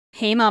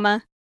Hey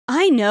mama,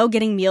 I know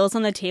getting meals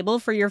on the table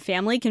for your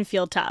family can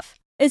feel tough,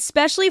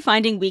 especially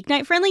finding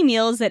weeknight-friendly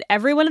meals that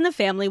everyone in the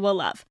family will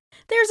love.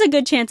 There's a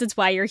good chance it's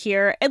why you're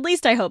here, at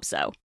least I hope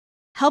so.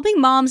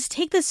 Helping moms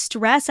take the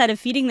stress out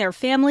of feeding their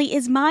family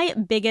is my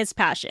biggest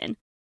passion.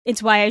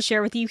 It's why I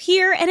share with you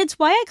here, and it's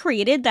why I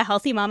created the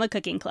Healthy Mama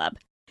Cooking Club.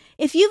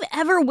 If you've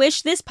ever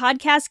wished this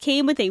podcast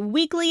came with a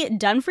weekly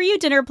done-for-you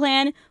dinner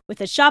plan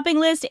with a shopping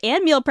list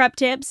and meal prep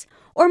tips,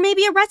 or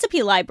maybe a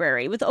recipe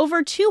library with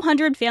over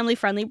 200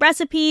 family-friendly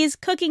recipes,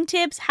 cooking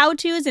tips,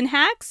 how-tos, and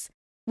hacks,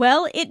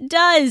 well, it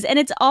does, and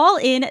it's all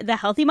in the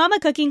Healthy Mama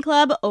Cooking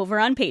Club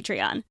over on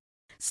Patreon.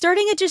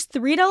 Starting at just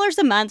 $3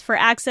 a month for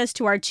access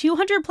to our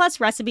 200-plus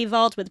recipe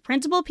vault with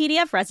printable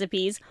PDF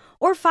recipes,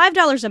 or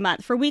 $5 a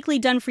month for weekly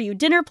done-for-you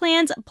dinner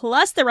plans,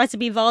 plus the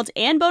recipe vault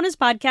and bonus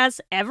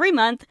podcasts every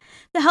month,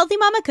 the Healthy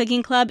Mama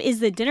Cooking Club is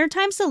the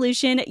dinnertime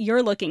solution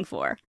you're looking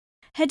for.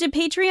 Head to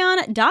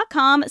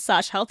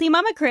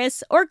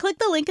patreon.com/healthymamachris or click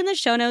the link in the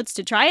show notes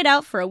to try it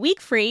out for a week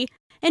free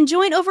and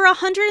join over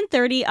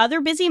 130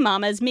 other busy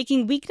mamas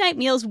making weeknight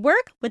meals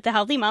work with the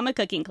Healthy Mama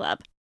Cooking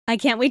Club. I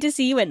can't wait to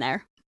see you in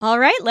there. All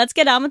right, let's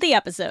get on with the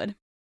episode.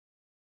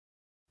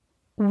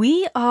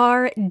 We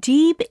are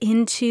deep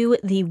into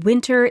the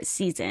winter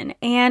season,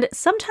 and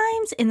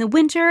sometimes in the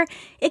winter,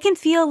 it can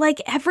feel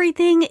like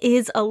everything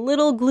is a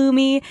little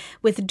gloomy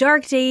with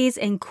dark days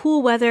and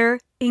cool weather,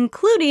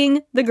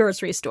 including the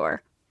grocery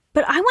store.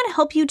 But I want to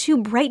help you to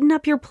brighten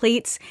up your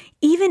plates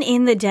even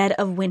in the dead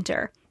of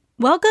winter.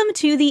 Welcome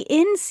to the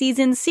In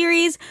Season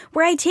series,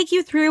 where I take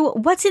you through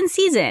what's in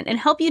season and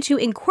help you to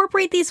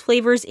incorporate these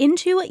flavors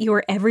into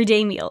your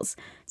everyday meals.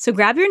 So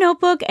grab your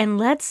notebook and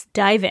let's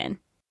dive in.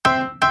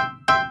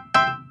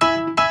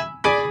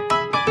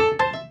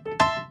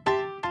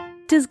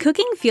 Does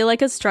cooking feel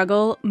like a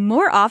struggle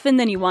more often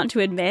than you want to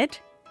admit?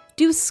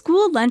 Do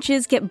school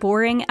lunches get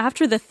boring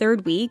after the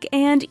third week,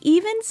 and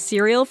even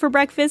cereal for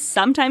breakfast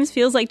sometimes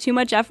feels like too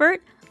much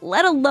effort?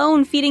 Let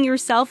alone feeding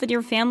yourself and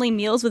your family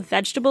meals with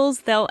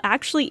vegetables they'll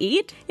actually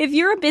eat? If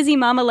you're a busy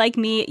mama like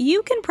me,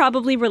 you can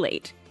probably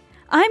relate.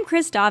 I'm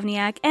Chris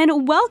Dovniak,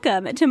 and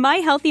welcome to my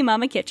Healthy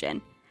Mama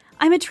Kitchen.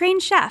 I'm a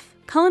trained chef,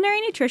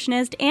 culinary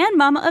nutritionist, and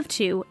mama of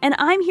two, and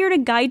I'm here to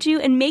guide you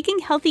in making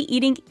healthy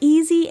eating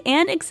easy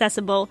and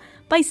accessible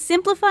by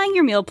simplifying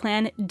your meal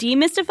plan,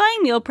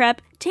 demystifying meal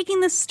prep,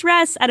 taking the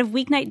stress out of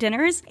weeknight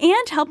dinners,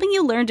 and helping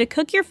you learn to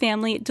cook your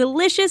family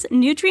delicious,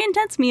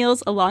 nutrient-dense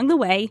meals along the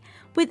way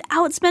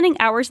without spending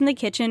hours in the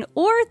kitchen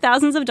or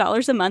thousands of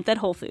dollars a month at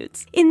Whole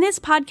Foods. In this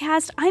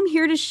podcast, I'm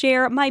here to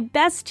share my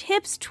best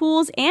tips,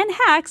 tools, and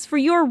hacks for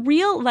your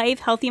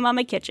real-life Healthy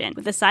Mama kitchen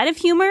with a side of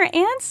humor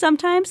and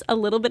sometimes a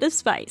little bit of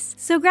spice.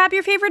 So grab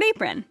your favorite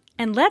apron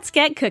and let's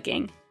get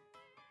cooking.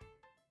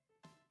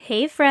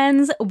 Hey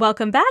friends,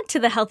 welcome back to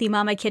the Healthy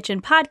Mama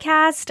Kitchen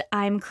podcast.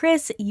 I'm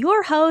Chris,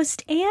 your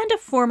host and a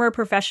former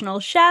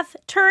professional chef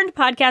turned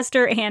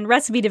podcaster and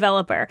recipe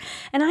developer.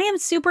 And I am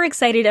super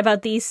excited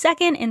about the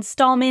second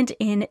installment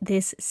in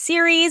this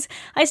series.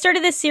 I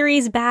started this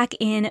series back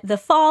in the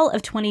fall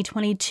of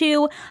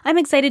 2022. I'm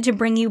excited to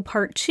bring you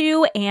part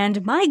 2,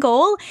 and my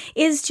goal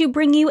is to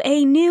bring you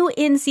a new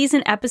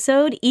in-season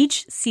episode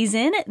each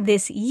season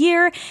this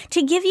year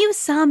to give you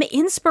some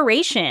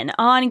inspiration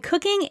on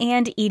cooking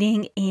and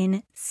eating in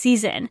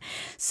season.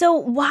 So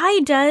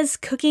why does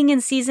cooking in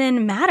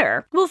season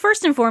matter? Well,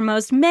 first and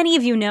foremost, many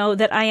of you know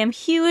that I am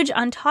huge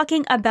on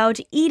talking about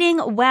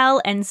eating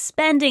well and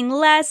spending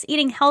less,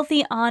 eating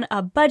healthy on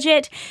a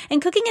budget,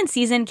 and cooking in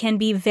season can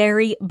be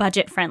very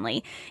budget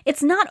friendly.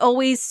 It's not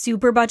always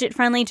super budget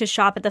friendly to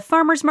shop at the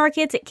farmers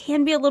markets. It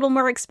can be a little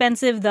more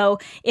expensive, though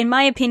in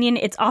my opinion,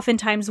 it's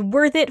oftentimes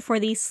worth it for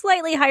the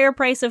slightly higher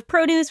price of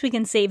produce we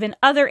can save in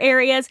other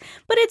areas,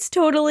 but it's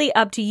totally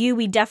up to you.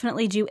 We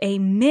definitely do a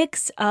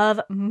mix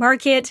of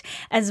market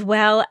as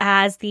well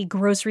as the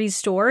grocery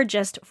store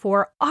just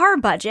for our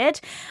budget,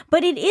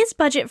 but it is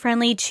budget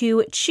friendly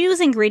to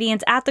choose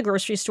ingredients at the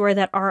grocery store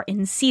that are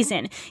in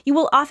season. You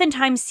will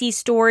oftentimes see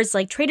stores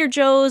like Trader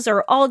Joe's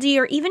or Aldi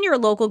or even your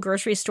local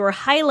grocery store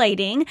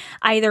highlighting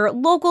either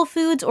local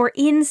foods or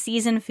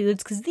in-season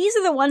foods, because these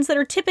are the ones that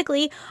are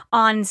typically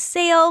on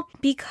sale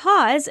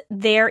because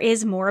there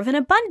is more of an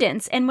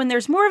abundance. And when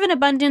there's more of an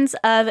abundance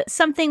of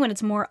something, when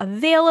it's more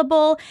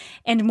available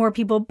and more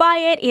people buy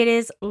it, it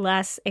is less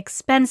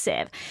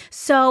expensive.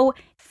 So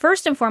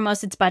first and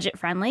foremost, it's budget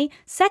friendly.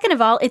 Second of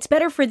all, it's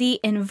better for the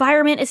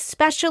environment,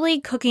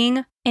 especially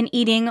cooking and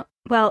eating.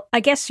 Well,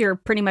 I guess you're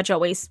pretty much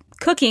always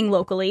cooking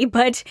locally,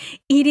 but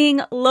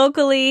eating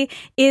locally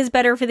is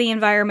better for the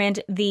environment.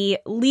 The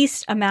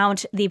least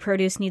amount the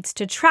produce needs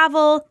to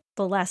travel,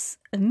 the less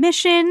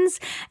emissions,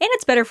 and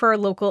it's better for our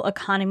local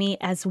economy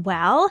as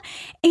well.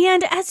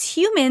 And as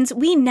humans,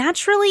 we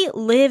naturally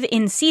live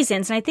in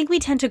seasons, and I think we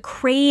tend to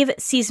crave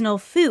seasonal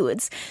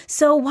foods.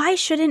 So why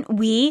shouldn't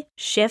we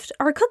shift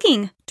our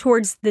cooking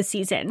towards the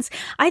seasons?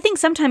 I think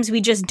sometimes we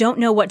just don't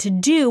know what to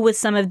do with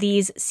some of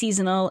these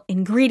seasonal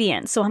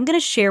ingredients. So I'm going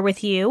to share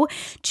with you,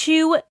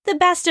 to the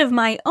best of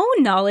my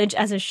own knowledge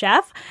as a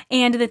chef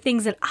and the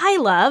things that I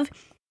love,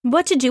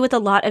 what to do with a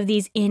lot of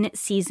these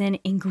in-season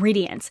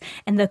ingredients.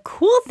 And the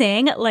cool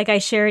thing, like I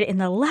shared in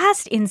the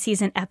last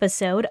in-season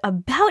episode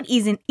about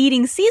eating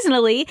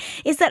seasonally,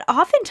 is that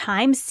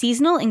oftentimes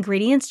seasonal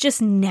ingredients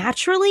just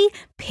naturally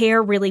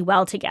pair really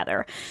well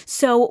together.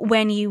 So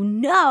when you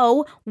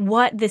know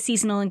what the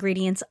seasonal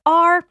ingredients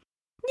are,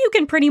 you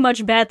can pretty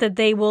much bet that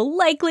they will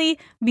likely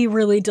be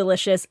really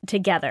delicious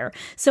together.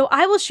 So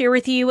I will share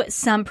with you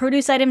some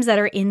produce items that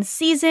are in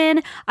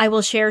season. I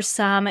will share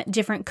some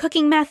different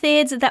cooking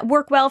methods that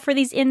work well for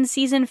these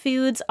in-season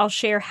foods. I'll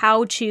share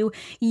how to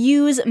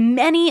use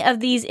many of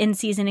these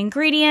in-season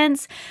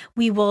ingredients.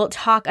 We will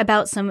talk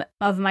about some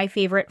of my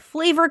favorite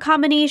flavor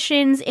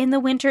combinations in the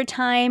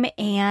wintertime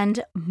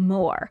and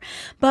more.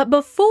 But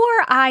before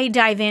I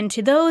dive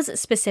into those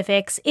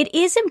specifics, it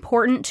is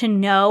important to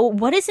know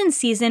what is in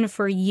season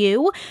for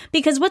you,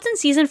 because what's in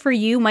season for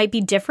you might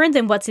be different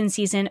than what's in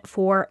season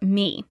for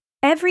me.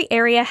 Every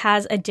area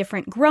has a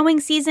different growing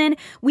season.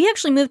 We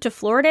actually moved to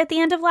Florida at the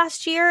end of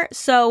last year,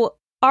 so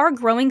our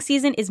growing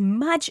season is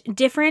much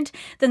different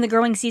than the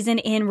growing season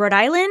in Rhode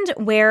Island,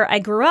 where I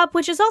grew up,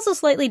 which is also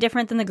slightly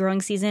different than the growing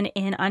season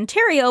in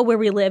Ontario, where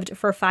we lived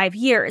for 5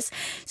 years.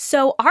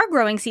 So our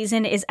growing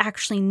season is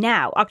actually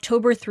now,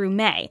 October through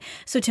May.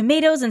 So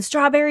tomatoes and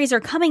strawberries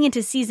are coming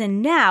into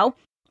season now.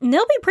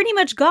 They'll be pretty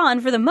much gone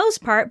for the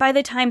most part by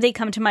the time they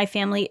come to my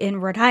family in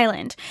Rhode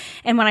Island.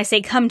 And when I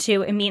say come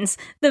to, it means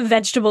the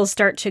vegetables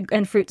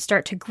and fruits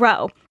start to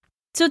grow.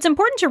 So it's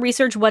important to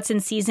research what's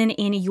in season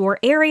in your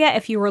area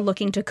if you are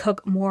looking to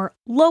cook more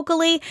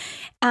locally.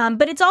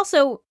 But it's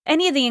also,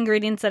 any of the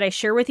ingredients that I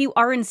share with you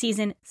are in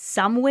season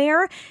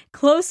somewhere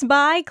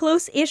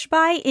close-ish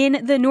by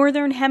in the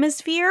Northern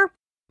Hemisphere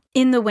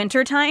in the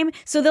wintertime,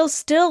 so they'll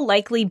still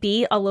likely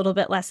be a little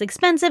bit less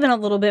expensive and a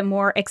little bit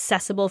more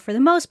accessible for the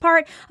most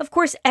part. Of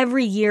course,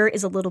 every year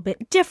is a little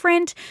bit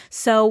different,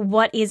 so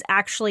what is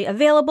actually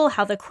available,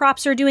 how the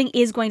crops are doing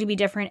is going to be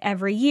different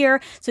every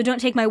year, so don't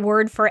take my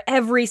word for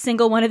every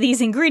single one of these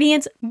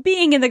ingredients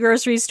being in the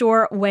grocery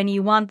store when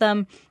you want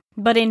them.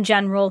 But in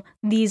general,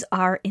 these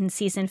are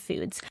in-season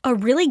foods. A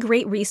really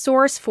great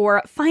resource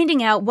for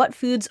finding out what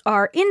foods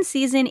are in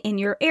season in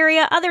your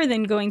area, other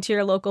than going to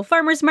your local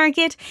farmer's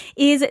market,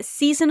 is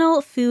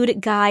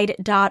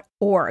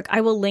seasonalfoodguide.org.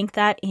 I will link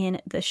that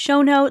in the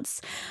show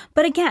notes.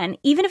 But again,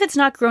 even if it's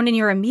not grown in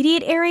your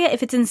immediate area,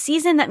 if it's in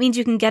season, that means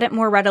you can get it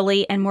more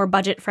readily and more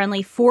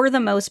budget-friendly for the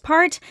most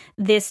part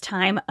this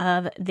time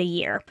of the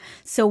year.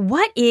 So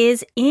what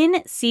is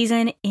in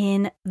season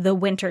in the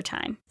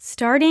wintertime?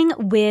 Starting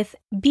with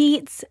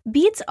beets.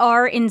 Beets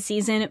are in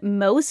season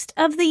most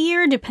of the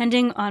year,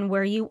 depending on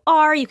where you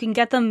are. You can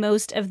get them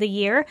most of the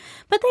year,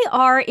 but they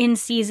are in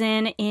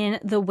season in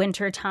the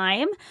winter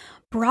time.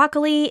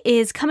 Broccoli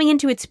is coming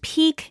into its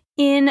peak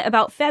in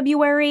about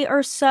February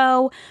or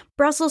so.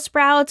 Brussels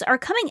sprouts are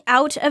coming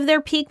out of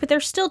their peak, but they're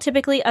still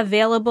typically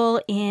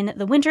available in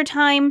the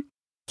wintertime.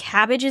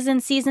 Cabbage is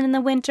in season in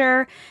the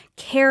winter.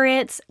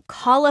 Carrots,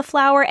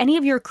 cauliflower, any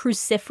of your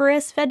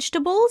cruciferous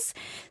vegetables,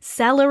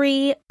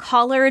 celery,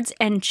 collards,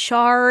 and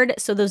chard,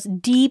 so those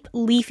deep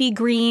leafy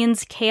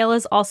greens. Kale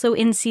is also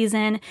in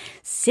season.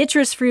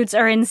 Citrus fruits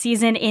are in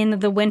season in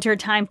the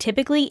wintertime,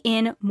 typically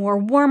in more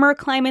warmer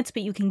climates,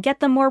 but you can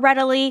get them more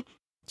readily.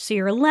 So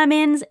your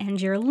lemons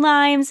and your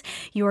limes,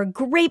 your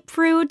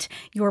grapefruit,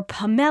 your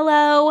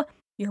pomelo,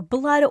 your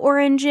blood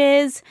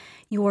oranges,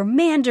 your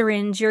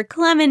mandarins, your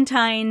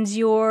clementines,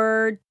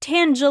 your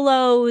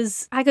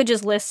tangelos. I could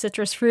just list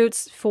citrus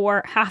fruits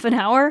for half an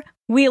hour.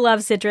 We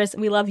love citrus.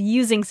 We love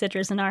using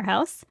citrus in our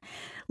house.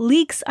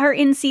 Leeks are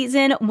in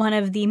season, one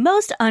of the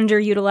most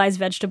underutilized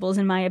vegetables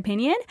in my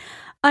opinion.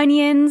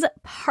 Onions,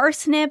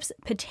 parsnips,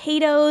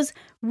 potatoes,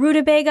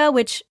 rutabaga,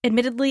 which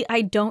admittedly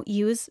I don't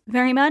use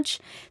very much.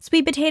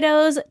 Sweet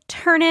potatoes,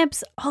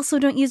 turnips, also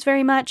don't use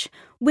very much.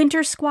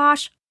 Winter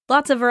squash,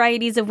 lots of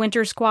varieties of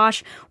winter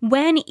squash.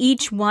 When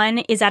each one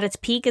is at its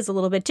peak is a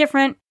little bit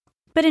different.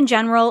 But in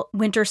general,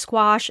 winter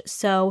squash,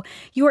 so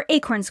your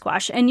acorn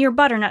squash and your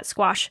butternut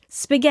squash,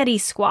 spaghetti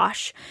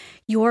squash,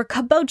 your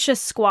kabocha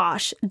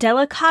squash,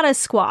 delicata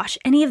squash,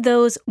 any of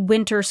those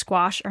winter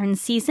squash are in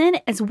season,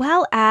 as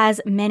well as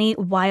many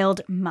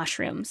wild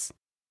mushrooms.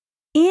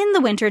 In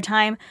the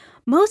wintertime,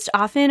 most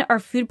often our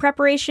food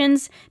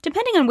preparations,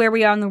 depending on where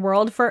we are in the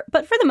world,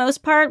 but for the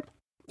most part,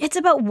 it's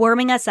about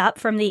warming us up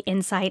from the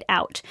inside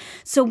out.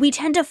 So we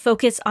tend to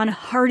focus on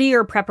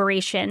heartier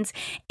preparations,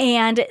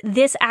 and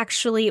this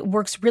actually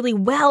works really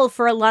well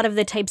for a lot of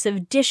the types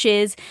of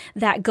dishes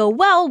that go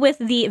well with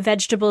the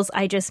vegetables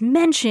I just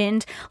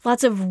mentioned.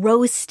 Lots of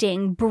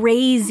roasting,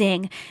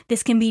 braising.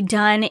 This can be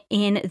done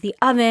in the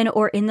oven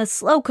or in the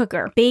slow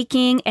cooker.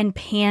 Baking and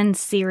pan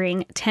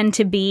searing tend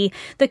to be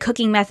the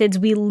cooking methods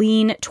we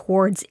lean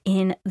towards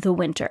in the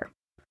winter.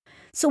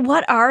 So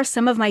what are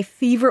some of my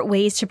favorite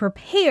ways to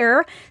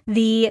prepare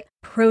the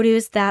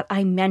produce that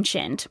I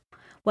mentioned?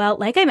 Well,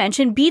 like I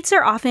mentioned, beets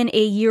are often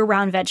a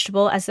year-round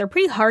vegetable as they're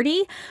pretty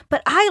hardy,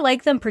 but I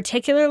like them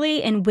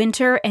particularly in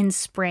winter and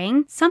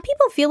spring. Some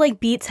people feel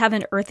like beets have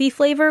an earthy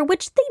flavor,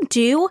 which they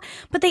do,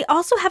 but they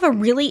also have a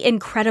really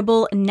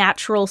incredible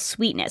natural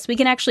sweetness. We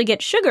can actually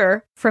get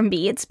sugar from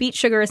beets. Beet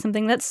sugar is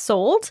something that's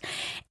sold,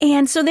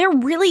 and so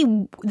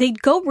they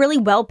go really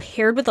well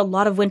paired with a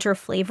lot of winter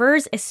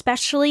flavors,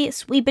 especially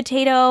sweet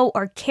potato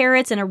or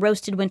carrots in a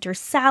roasted winter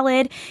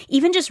salad,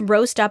 even just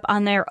roast up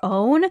on their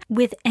own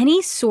with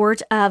any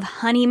sort of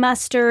honey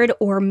mustard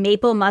or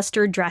maple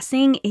mustard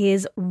dressing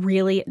is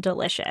really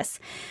delicious.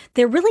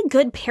 They're really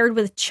good paired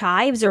with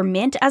chives or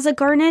mint as a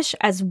garnish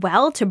as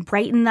well to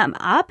brighten them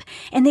up,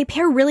 and they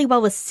pair really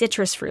well with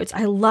citrus fruits.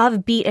 I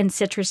love beet and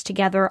citrus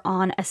together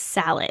on a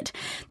salad.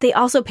 They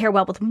also pair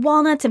well with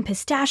walnuts and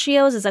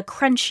pistachios as a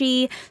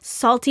crunchy,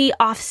 salty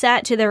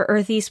offset to their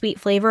earthy sweet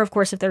flavor. Of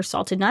course, if they're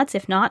salted nuts,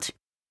 if not,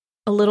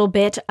 a little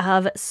bit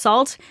of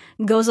salt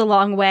goes a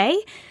long way.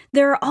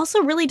 They're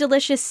also really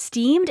delicious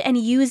steamed and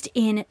used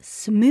in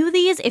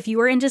smoothies. If you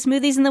are into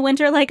smoothies in the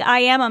winter like I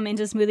am, I'm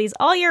into smoothies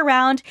all year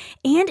round,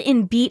 and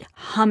in beet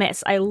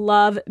hummus. I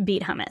love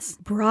beet hummus.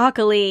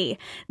 Broccoli.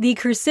 The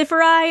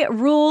cruciferi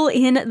rule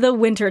in the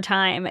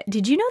wintertime.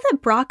 Did you know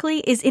that broccoli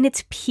is in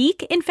its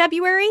peak in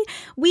February?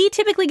 We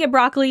typically get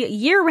broccoli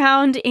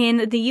year-round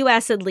in the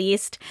US at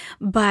least,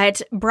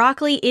 but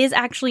broccoli is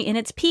actually in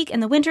its peak in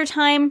the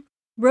wintertime.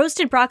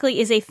 Roasted broccoli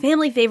is a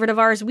family favorite of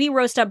ours. We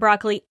roast up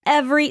broccoli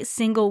every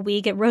single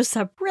week. It roasts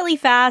up really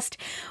fast.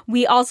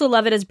 We also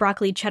love it as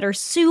broccoli cheddar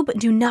soup.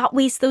 Do not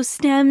waste those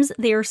stems.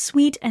 They are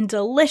sweet and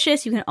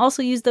delicious. You can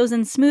also use those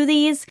in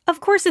smoothies. Of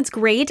course, it's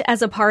great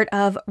as a part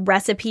of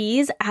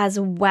recipes as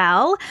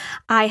well.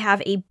 I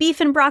have a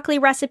beef and broccoli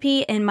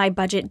recipe in my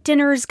budget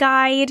dinners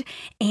guide,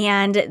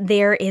 and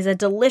there is a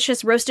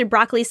delicious roasted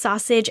broccoli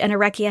sausage and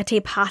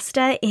orecchiette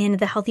pasta in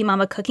the Healthy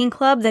Mama Cooking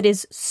Club that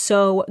is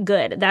so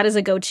good. That is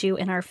a go-to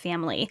in our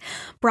family.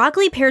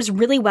 Broccoli pairs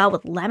really well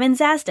with lemon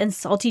zest and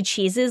salty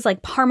cheeses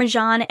like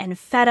Parmesan and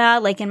feta,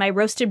 like in my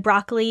roasted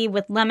broccoli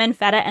with lemon,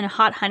 feta, and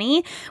hot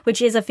honey,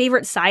 which is a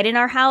favorite side in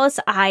our house.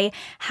 I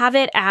have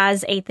it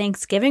as a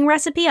Thanksgiving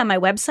recipe on my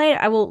website.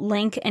 I will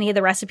link any of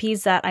the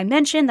recipes that I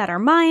mentioned that are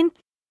mine.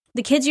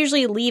 The kids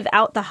usually leave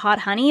out the hot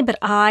honey, but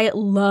I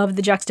love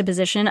the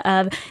juxtaposition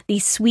of the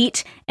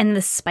sweet and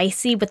the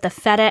spicy with the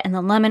feta and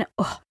the lemon.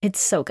 Oh,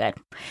 it's so good.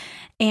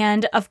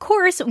 And of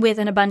course, with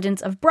an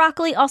abundance of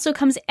broccoli also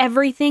comes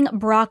everything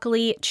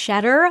broccoli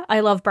cheddar. I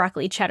love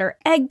broccoli cheddar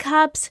egg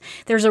cups.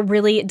 There's a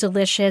really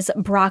delicious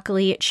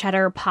broccoli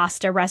cheddar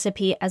pasta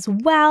recipe as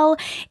well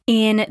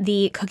in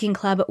the Cooking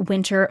Club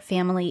Winter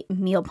Family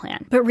Meal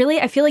Plan. But really,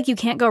 I feel like you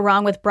can't go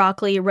wrong with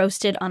broccoli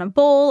roasted on a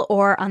bowl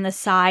or on the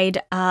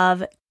side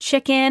of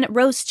chicken,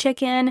 roast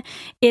chicken.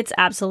 It's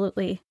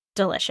absolutely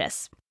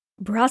delicious.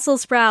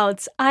 Brussels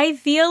sprouts. I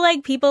feel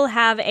like people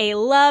have a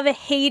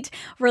love-hate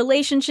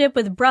relationship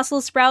with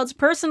Brussels sprouts.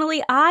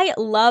 Personally, I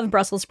love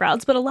Brussels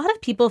sprouts, but a lot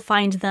of people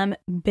find them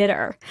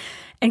bitter.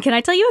 And can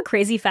I tell you a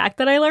crazy fact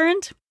that I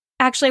learned?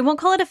 Actually, I won't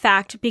call it a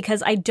fact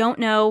because I don't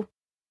know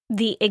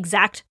the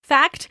exact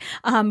fact,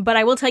 but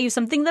I will tell you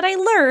something that I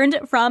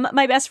learned from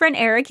my best friend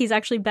Eric. He's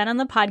actually been on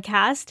the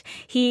podcast.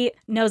 He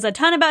knows a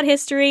ton about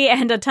history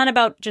and a ton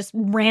about just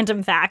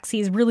random facts.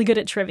 He's really good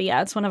at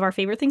trivia. It's one of our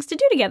favorite things to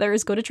do together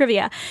is go to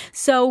trivia.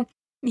 So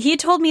he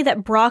told me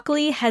that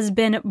broccoli has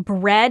been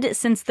bred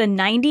since the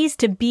 90s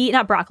to be,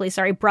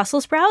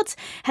 Brussels sprouts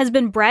has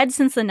been bred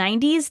since the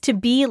 90s to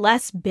be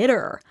less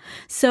bitter.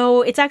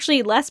 So it's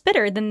actually less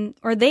bitter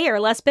they are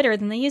less bitter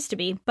than they used to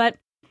be. But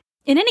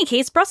in any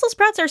case, Brussels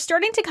sprouts are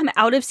starting to come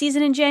out of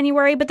season in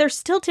January, but they're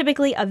still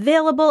typically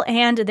available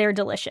and they're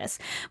delicious.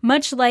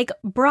 Much like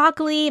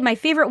broccoli, my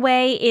favorite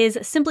way is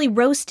simply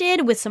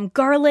roasted with some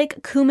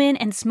garlic, cumin,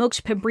 and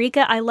smoked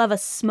paprika. I love a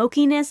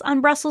smokiness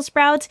on Brussels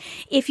sprouts.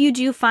 If you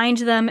do find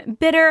them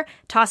bitter,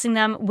 tossing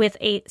them with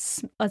a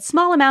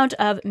small amount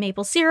of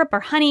maple syrup or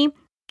honey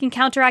can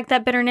counteract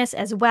that bitterness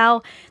as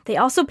well. They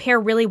also pair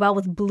really well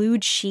with blue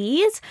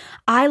cheese.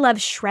 I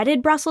love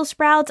shredded Brussels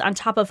sprouts on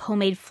top of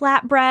homemade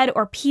flatbread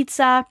or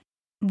pizza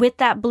with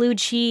that blue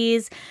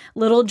cheese,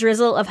 little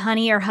drizzle of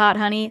honey or hot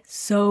honey.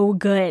 So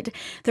good.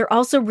 They're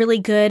also really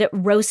good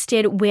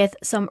roasted with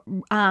some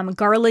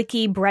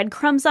garlicky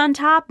breadcrumbs on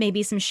top,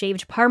 maybe some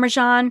shaved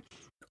Parmesan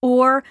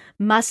or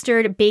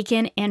mustard,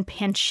 bacon, and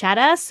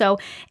pancetta. So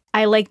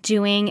I like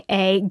doing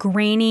a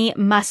grainy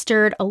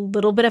mustard, a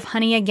little bit of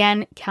honey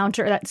again,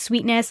 counter that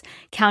sweetness,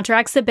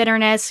 counteracts the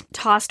bitterness,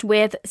 tossed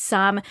with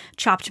some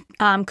chopped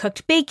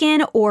cooked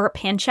bacon or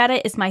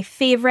pancetta is my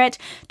favorite.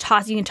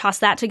 You can toss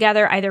that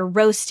together, either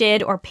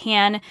roasted or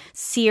pan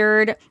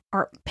seared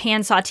or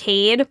pan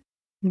sauteed.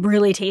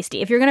 Really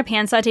tasty. If you're going to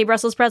pan saute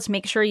Brussels sprouts,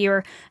 make sure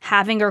you're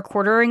having or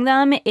quartering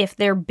them. If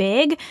they're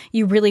big,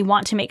 you really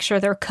want to make sure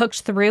they're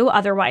cooked through,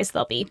 otherwise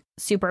they'll be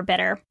super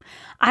bitter.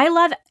 I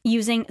love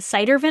using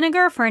cider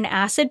vinegar for an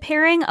acid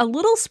pairing. A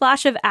little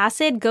splash of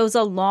acid goes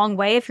a long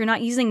way. If you're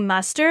not using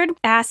mustard,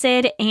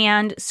 acid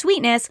and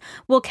sweetness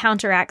will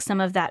counteract some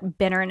of that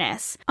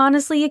bitterness.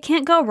 Honestly, you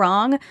can't go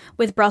wrong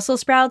with Brussels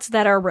sprouts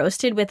that are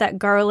roasted with that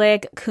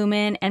garlic,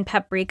 cumin, and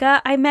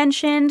paprika I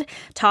mentioned.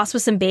 Toss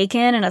with some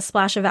bacon and a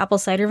splash of apple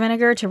cider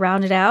vinegar to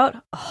round it out.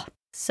 Oh,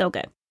 so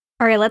good.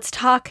 All right, let's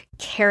talk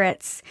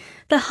carrots.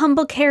 The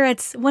humble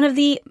carrots, one of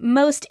the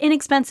most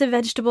inexpensive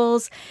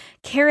vegetables.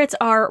 Carrots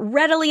are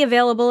readily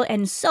available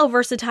and so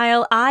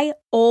versatile. I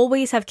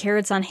always have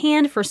carrots on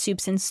hand for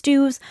soups and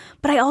stews,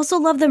 but I also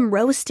love them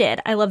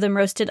roasted. I love them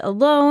roasted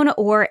alone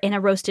or in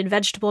a roasted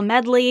vegetable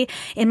medley.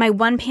 In my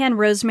one-pan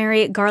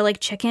rosemary garlic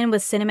chicken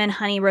with cinnamon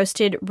honey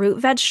roasted root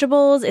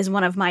vegetables is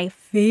one of my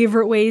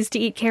favorite ways to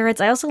eat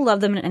carrots. I also love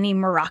them in any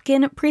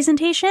Moroccan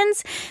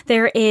presentations.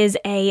 There is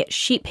a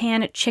sheet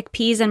pan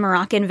chickpeas and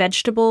Moroccan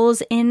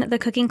vegetables in the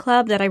cooking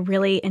club that I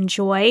really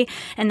enjoy,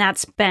 and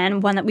that's been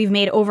one that we've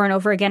made over and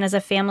over again as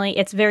a family.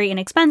 It's very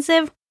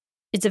inexpensive.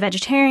 It's a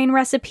vegetarian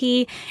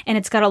recipe, and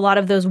it's got a lot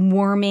of those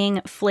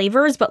warming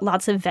flavors, but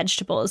lots of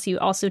vegetables. You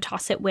also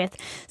toss it with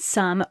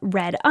some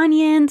red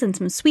onions and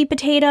some sweet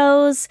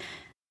potatoes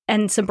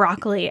and some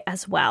broccoli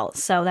as well.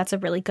 So that's a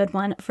really good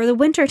one for the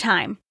winter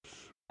time.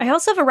 I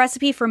also have a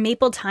recipe for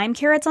maple thyme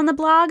carrots on the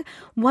blog.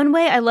 One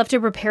way I love to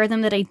prepare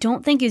them that I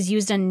don't think is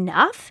used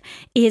enough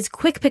is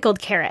quick pickled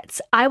carrots.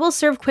 I will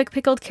serve quick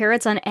pickled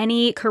carrots on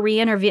any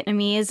Korean or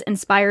Vietnamese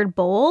inspired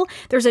bowl.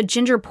 There's a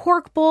ginger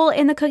pork bowl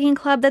in the cooking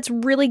club that's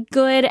really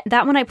good.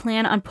 That one I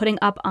plan on putting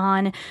up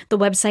on the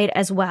website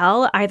as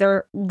well,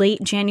 either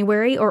late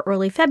January or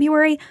early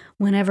February,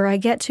 whenever I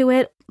get to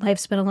it.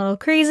 Life's been a little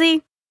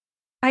crazy.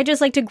 I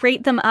just like to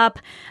grate them up.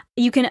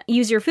 You can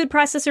use your food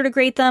processor to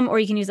grate them, or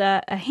you can use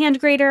a hand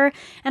grater.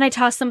 And I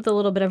toss them with a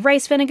little bit of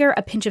rice vinegar,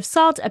 a pinch of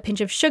salt, a pinch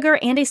of sugar,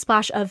 and a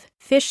splash of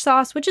fish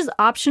sauce, which is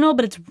optional,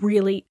 but it's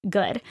really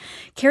good.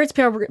 Carrots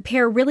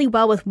pair really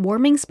well with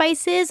warming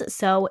spices,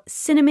 so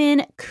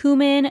cinnamon,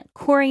 cumin,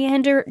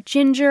 coriander,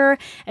 ginger,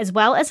 as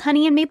well as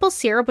honey and maple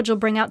syrup, which will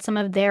bring out some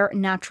of their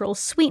natural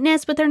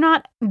sweetness, but they're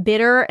not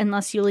bitter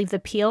unless you leave the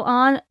peel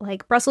on,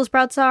 like Brussels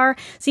sprouts are,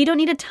 so you don't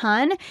need a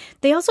ton.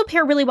 They also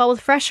pair really well with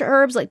fresh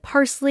herbs like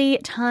parsley,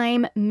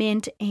 thyme,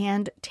 mint,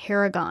 and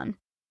tarragon.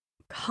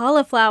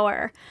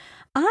 Cauliflower.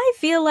 I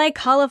feel like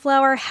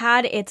cauliflower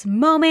had its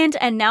moment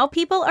and now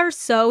people are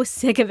so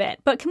sick of it.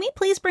 But can we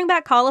please bring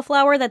back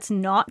cauliflower that's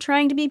not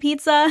trying to be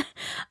pizza?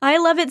 I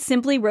love it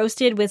simply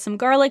roasted with some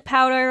garlic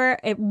powder.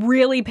 It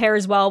really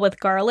pairs well with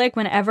garlic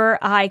whenever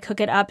I cook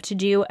it up to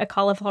do a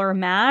cauliflower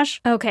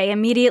mash. Okay,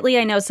 immediately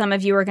I know some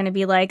of you are going to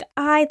be like,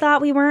 I thought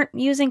we weren't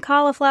using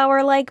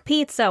cauliflower like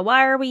pizza.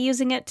 Why are we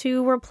using it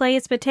to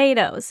replace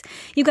potatoes?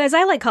 You guys,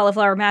 I like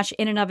cauliflower mash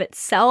in and of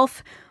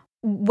itself,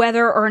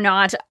 whether or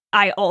not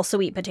I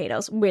also eat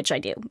potatoes, which I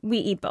do. We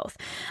eat both.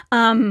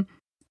 I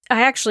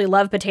actually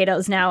love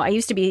potatoes now. I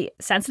used to be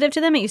sensitive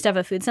to them. I used to have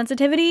a food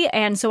sensitivity,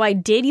 and so I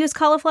did use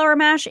cauliflower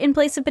mash in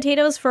place of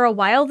potatoes for a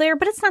while there,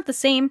 but it's not the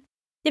same.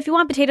 If you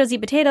want potatoes,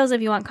 eat potatoes.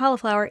 If you want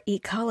cauliflower,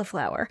 eat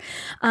cauliflower.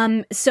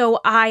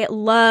 So I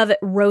love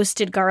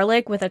roasted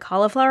garlic with a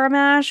cauliflower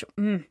mash.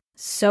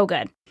 So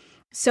good.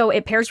 So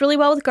it pairs really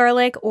well with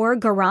garlic or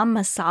garam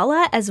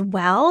masala as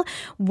well,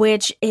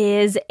 which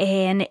is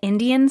an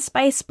Indian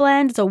spice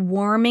blend. It's a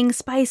warming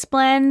spice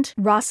blend.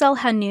 Ras El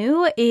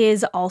Hanout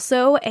is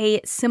also a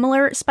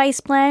similar spice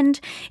blend.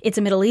 It's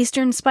a Middle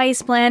Eastern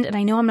spice blend, and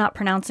I know I'm not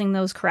pronouncing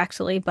those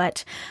correctly,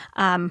 but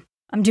I'm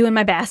doing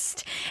my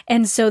best.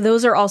 And so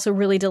those are also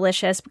really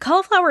delicious.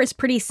 Cauliflower is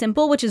pretty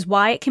simple, which is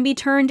why it can be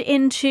turned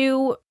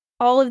into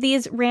all of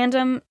these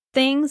random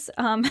things,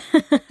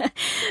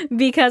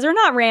 because they're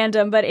not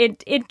random, but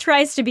it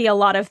tries to be a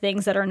lot of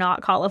things that are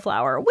not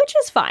cauliflower, which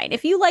is fine.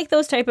 If you like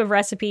those type of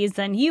recipes,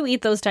 then you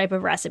eat those type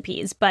of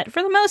recipes. But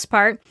for the most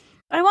part,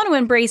 I want to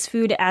embrace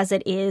food as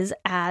it is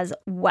as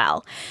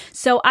well.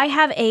 So I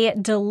have a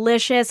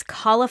delicious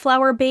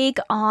cauliflower bake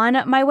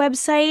on my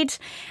website.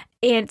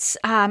 It's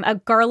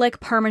a garlic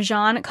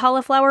parmesan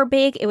cauliflower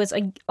bake. It was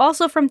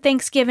also from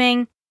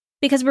Thanksgiving.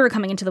 Because we were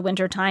coming into the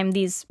winter time,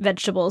 these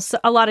vegetables,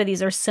 a lot of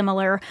these are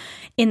similar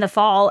in the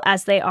fall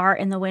as they are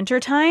in the winter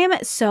time.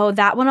 So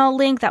that one I'll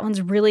link. That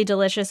one's really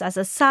delicious as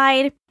a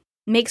side.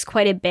 Makes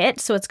quite a bit,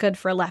 so it's good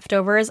for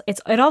leftovers.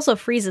 It also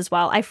freezes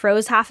well. I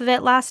froze half of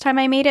it last time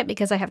I made it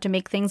because I have to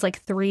make things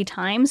like 3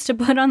 times to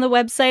put on the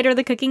website or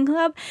the cooking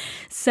club.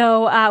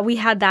 So we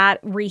had that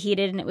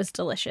reheated and it was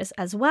delicious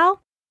as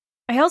well.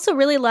 I also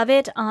really love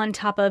it on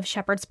top of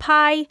shepherd's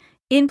pie,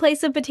 in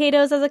place of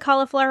potatoes as a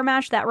cauliflower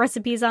mash. That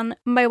recipe's on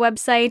my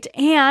website.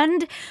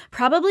 And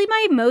probably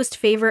my most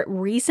favorite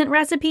recent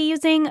recipe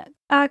using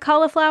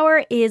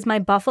cauliflower is my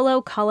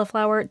buffalo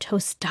cauliflower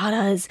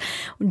tostadas,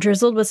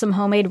 drizzled with some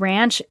homemade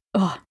ranch.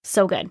 Oh,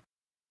 so good.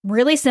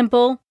 Really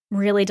simple,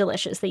 really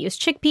delicious. They use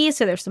chickpeas,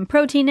 so there's some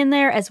protein in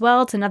there as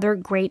well. It's another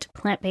great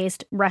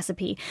plant-based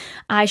recipe.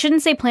 I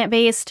shouldn't say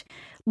plant-based.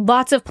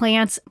 Lots of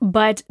plants,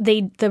 but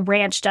the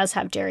ranch does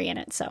have dairy in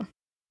it, so.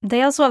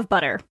 They also have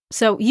butter.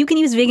 So you can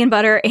use vegan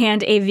butter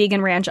and a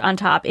vegan ranch on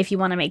top if you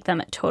want to make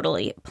them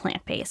totally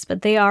plant-based.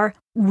 But they are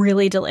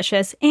really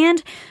delicious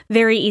and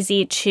very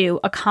easy to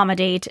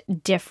accommodate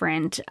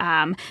different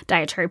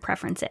dietary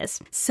preferences.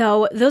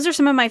 So those are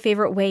some of my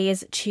favorite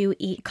ways to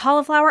eat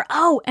cauliflower.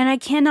 Oh, and I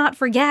cannot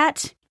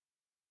forget,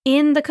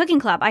 in the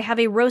cooking club, I have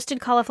a roasted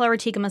cauliflower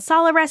tikka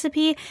masala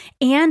recipe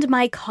and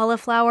my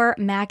cauliflower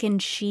mac and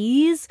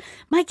cheese.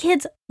 My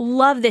kids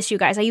love this, you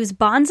guys. I use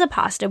Banza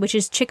pasta, which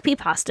is chickpea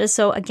pasta.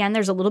 So again,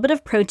 there's a little bit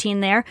of protein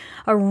there,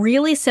 a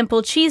really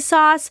simple cheese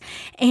sauce,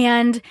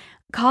 and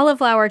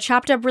cauliflower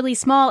chopped up really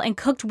small and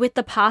cooked with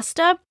the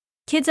pasta.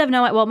 Kids have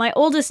my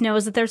oldest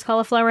knows that there's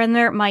cauliflower in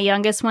there. My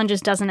youngest one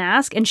just doesn't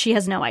ask, and she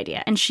has no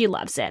idea, and she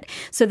loves it.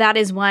 So that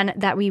is one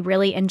that we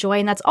really enjoy,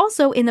 and that's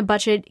also in the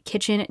Budget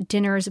Kitchen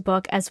Dinners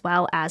book as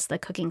well as the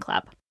Cooking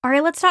Club. All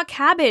right, let's talk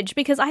cabbage,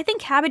 because I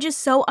think cabbage is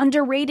so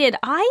underrated.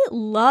 I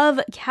love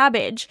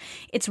cabbage.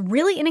 It's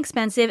really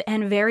inexpensive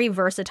and very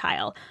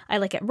versatile. I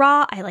like it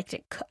raw. I like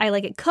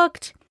it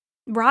cooked.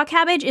 Raw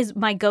cabbage is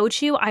my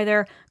go-to,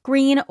 either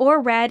green or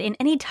red, in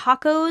any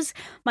tacos.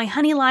 My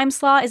honey lime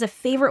slaw is a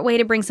favorite way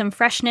to bring some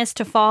freshness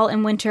to fall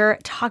and winter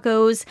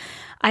tacos.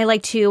 I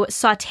like to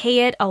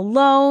saute it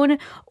alone,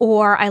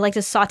 or I like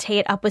to saute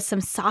it up with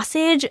some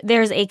sausage.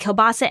 There's a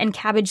kielbasa and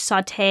cabbage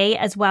saute,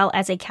 as well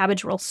as a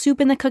cabbage roll soup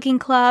in the Cooking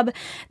Club.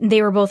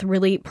 They were both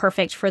really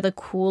perfect for the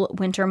cool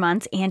winter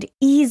months and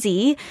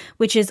easy,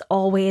 which is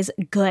always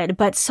good.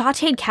 But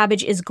sauteed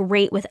cabbage is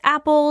great with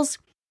apples.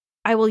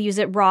 I will use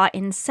it raw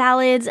in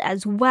salads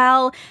as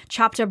well,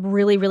 chopped up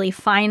really, really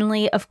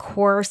finely, of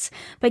course.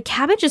 But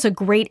cabbage is a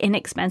great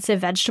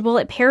inexpensive vegetable.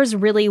 It pairs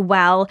really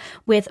well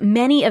with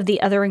many of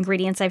the other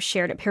ingredients I've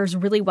shared. It pairs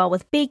really well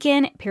with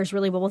bacon. It pairs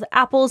really well with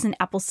apples and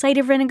apple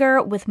cider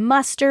vinegar, with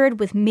mustard,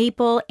 with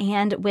maple,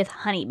 and with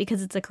honey.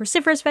 Because it's a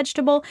cruciferous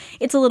vegetable,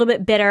 it's a little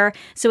bit bitter,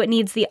 so it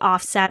needs the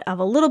offset of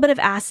a little bit of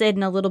acid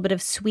and a little bit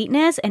of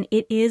sweetness, and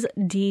it is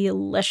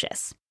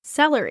delicious.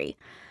 Celery.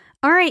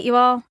 All right, you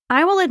all,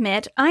 I will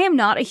admit I am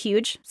not a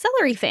huge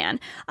celery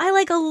fan. I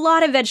like a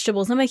lot of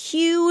vegetables. I'm a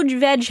huge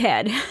veg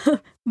head,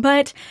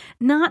 but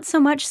not so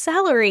much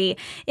celery.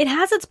 It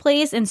has its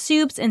place in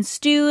soups and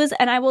stews,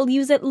 and I will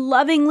use it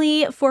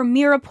lovingly for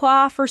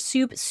mirepoix, for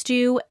soup,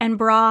 stew, and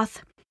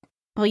broth.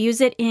 I'll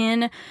use it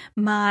in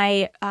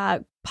my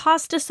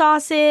pasta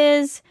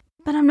sauces,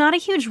 but I'm not a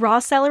huge raw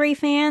celery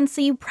fan,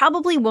 so you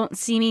probably won't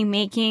see me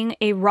making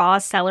a raw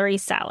celery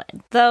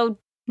salad, though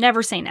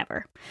never say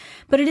never.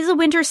 But it is a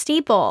winter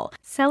staple.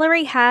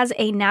 Celery has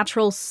a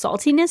natural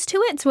saltiness to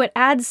it, so it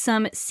adds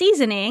some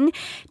seasoning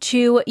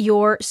to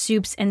your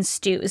soups and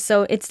stews.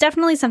 So it's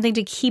definitely something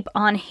to keep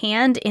on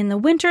hand in the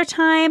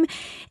wintertime,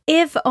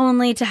 if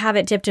only to have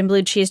it dipped in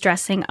blue cheese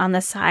dressing on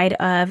the side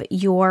of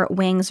your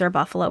wings or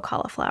buffalo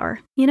cauliflower.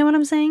 You know what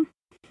I'm saying?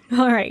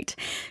 All right,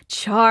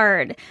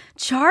 chard.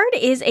 Chard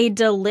is a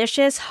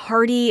delicious,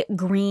 hearty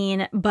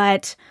green,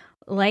 but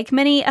like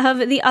many of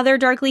the other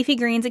dark leafy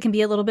greens, it can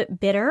be a little bit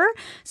bitter.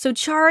 So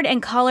chard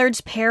and collards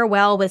pair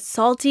well with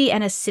salty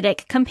and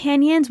acidic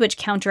companions, which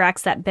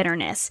counteracts that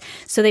bitterness.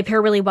 So they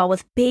pair really well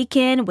with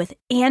bacon, with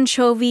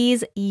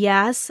anchovies.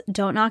 Yes,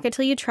 don't knock it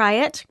till you try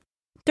it.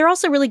 They're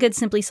also really good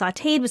simply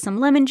sauteed with some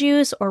lemon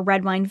juice or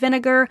red wine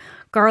vinegar,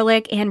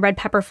 garlic, and red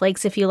pepper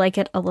flakes if you like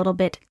it a little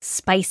bit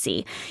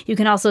spicy. You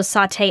can also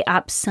saute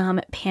up some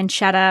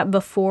pancetta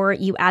before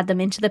you add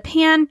them into the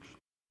pan.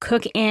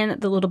 Cook in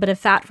the little bit of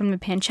fat from the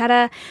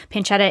pancetta.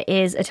 Pancetta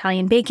is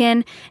Italian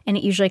bacon, and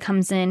it usually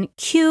comes in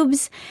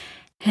cubes.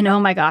 And oh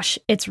my gosh,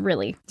 it's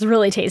really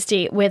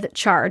tasty with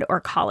chard or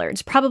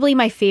collards. Probably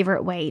my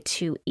favorite way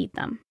to eat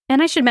them.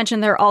 And I should mention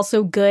they're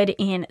also good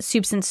in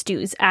soups and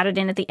stews, added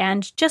in at the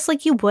end, just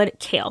like you would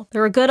kale.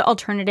 They're a good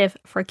alternative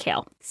for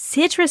kale.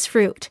 Citrus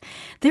fruit.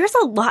 There's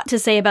a lot to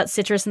say about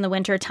citrus in the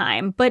winter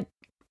time, but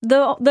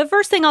the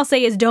first thing I'll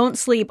say is don't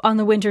sleep on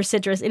the winter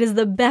citrus. It is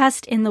the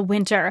best in the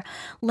winter.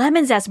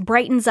 Lemon zest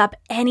brightens up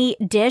any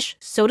dish.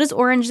 So does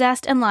orange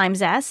zest and lime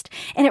zest.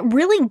 And it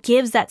really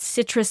gives that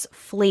citrus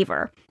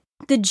flavor.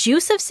 The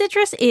juice of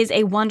citrus is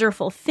a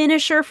wonderful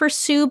finisher for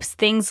soups,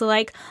 things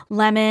like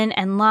lemon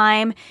and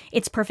lime.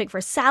 It's perfect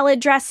for salad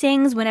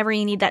dressings whenever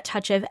you need that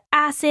touch of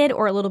acid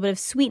or a little bit of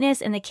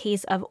sweetness in the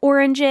case of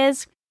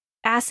oranges.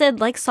 Acid,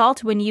 like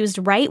salt, when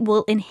used right,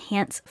 will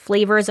enhance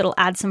flavors. It'll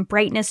add some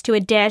brightness to a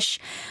dish.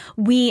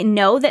 We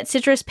know that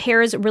citrus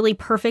pairs really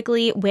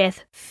perfectly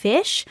with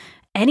fish,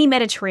 any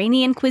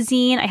Mediterranean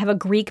cuisine. I have a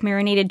Greek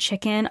marinated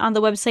chicken on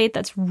the website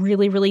that's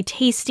really, really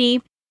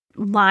tasty.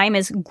 Lime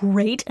is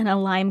great in a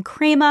lime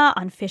crema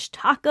on fish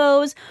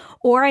tacos.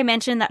 Or I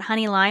mentioned that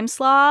honey lime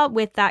slaw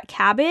with that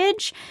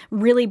cabbage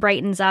really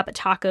brightens up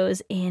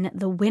tacos in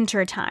the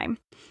wintertime.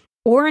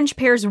 Orange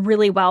pairs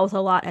really well with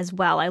a lot as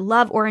well. I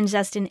love orange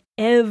zest in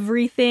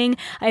everything.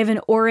 I have an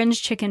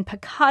orange chicken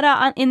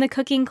piccata in the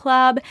Cooking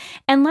Club.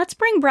 And let's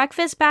bring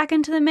breakfast back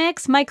into the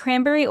mix. My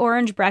cranberry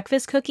orange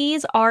breakfast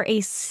cookies are a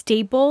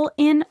staple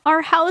in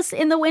our house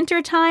in the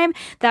wintertime.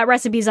 That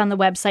recipe's on the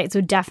website, so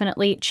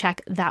definitely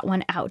check that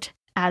one out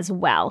as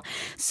well.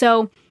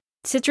 So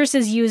citrus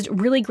is used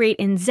really great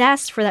in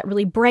zest for that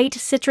really bright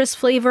citrus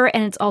flavor,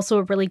 and it's also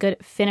a really good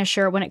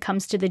finisher when it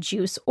comes to the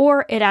juice,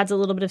 or it adds a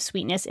little bit of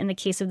sweetness in the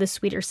case of the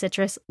sweeter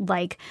citrus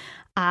like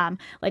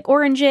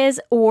oranges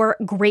or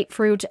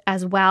grapefruit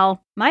as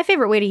well. My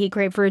favorite way to eat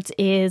grapefruits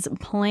is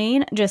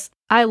plain.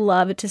 I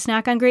love to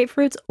snack on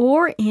grapefruits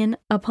or in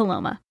a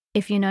Paloma.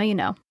 If you know, you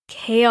know.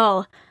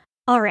 Kale.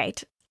 All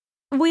right.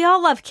 We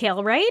all love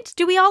kale, right?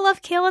 Do we all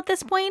love kale at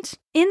this point?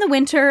 In the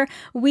winter,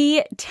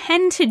 we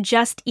tend to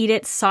just eat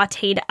it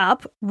sauteed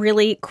up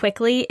really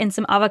quickly in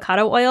some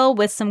avocado oil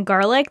with some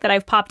garlic that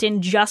I've popped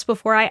in just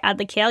before I add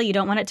the kale. You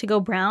don't want it to go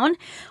brown.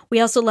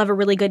 We also love a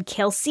really good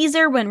kale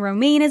Caesar when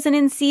romaine isn't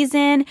in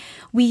season.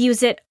 We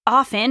use it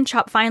often,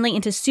 chopped finely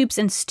into soups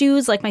and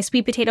stews like my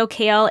sweet potato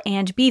kale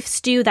and beef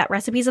stew. That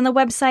recipe's on the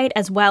website,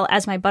 as well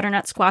as my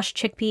butternut squash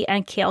chickpea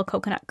and kale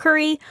coconut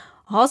curry,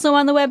 also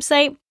on the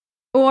website.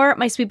 Or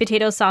my sweet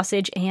potato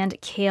sausage and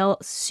kale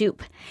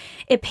soup.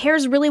 It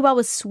pairs really well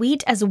with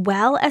sweet as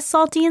well as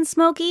salty and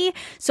smoky.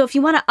 So if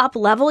you want to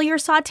up-level your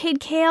sauteed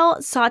kale,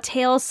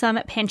 saute some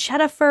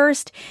pancetta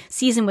first,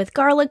 season with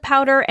garlic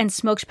powder and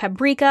smoked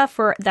paprika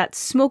for that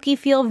smoky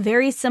feel,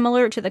 very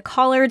similar to the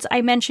collards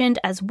I mentioned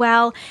as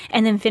well,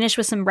 and then finish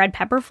with some red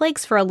pepper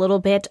flakes for a little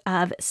bit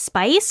of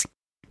spice.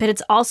 But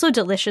it's also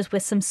delicious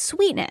with some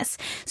sweetness.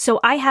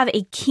 So I have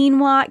a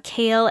quinoa,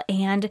 kale,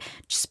 and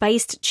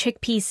spiced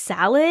chickpea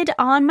salad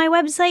on my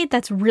website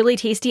that's really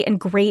tasty and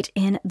great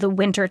in the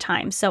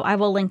wintertime. So I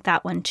will link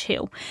that one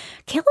too.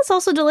 Kale is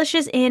also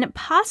delicious in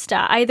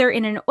pasta, either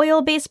in an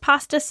oil-based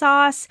pasta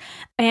sauce,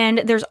 and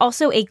there's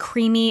also a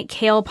creamy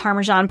kale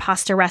parmesan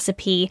pasta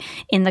recipe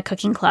in the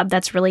Cooking Club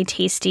that's really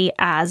tasty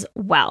as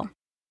well.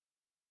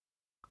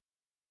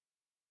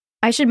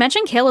 I should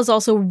mention kale is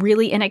also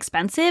really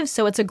inexpensive,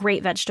 so it's a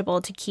great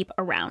vegetable to keep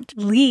around.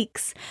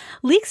 Leeks.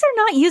 Leeks are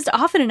not used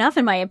often enough,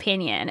 in my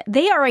opinion.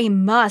 They are a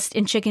must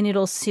in chicken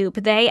noodle soup.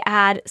 They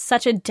add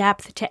such a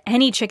depth to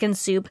any chicken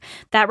soup.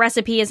 That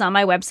recipe is on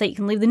my website. You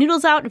can leave the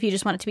noodles out if you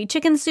just want it to be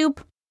chicken soup.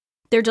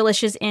 They're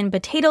delicious in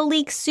potato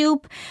leek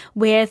soup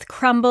with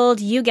crumbled,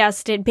 you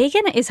guessed it,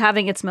 bacon is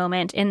having its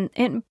moment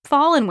in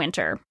fall and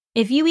winter.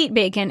 If you eat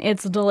bacon,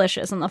 it's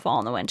delicious in the fall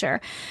and the winter.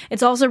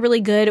 It's also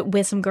really good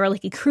with some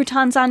garlicky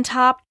croutons on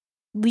top.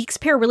 Leeks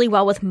pair really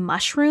well with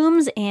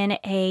mushrooms in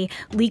a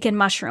leek and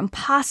mushroom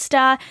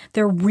pasta.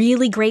 They're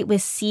really great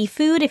with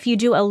seafood if you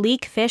do a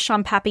leek fish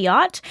on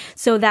papillote.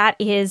 So that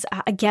is,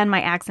 again,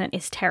 my accent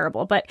is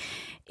terrible, but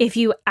if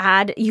you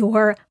add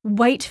your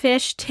white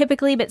fish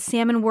typically, but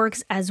salmon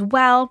works as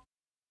well,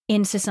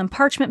 into some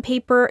parchment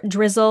paper,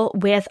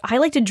 I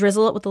like to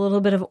drizzle it with a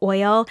little bit of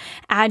oil,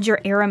 add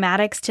your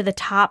aromatics to the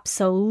top,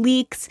 so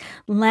leeks,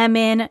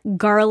 lemon,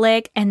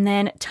 garlic, and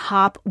then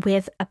top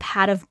with a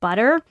pat of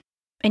butter.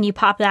 And you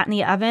pop that in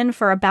the oven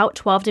for about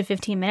 12 to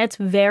 15 minutes,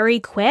 very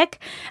quick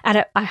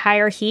at a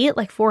higher heat,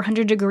 like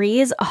 400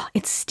 degrees. Oh,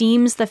 it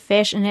steams the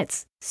fish and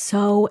it's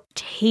so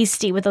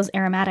tasty with those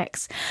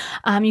aromatics.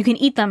 You can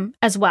eat them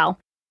as well.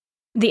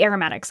 The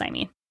aromatics, I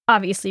mean.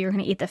 Obviously, you're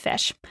going to eat the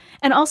fish.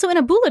 And also in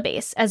a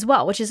bouillabaisse as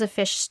well, which is a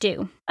fish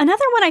stew.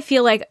 Another one I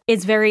feel like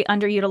is very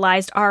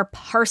underutilized are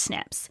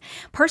parsnips.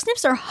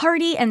 Parsnips are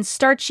hearty and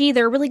starchy.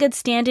 They're a really good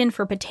stand-in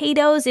for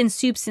potatoes in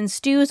soups and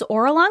stews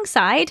or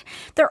alongside.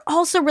 They're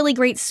also really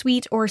great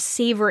sweet or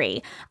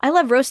savory. I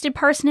love roasted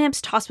parsnips,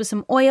 tossed with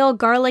some oil,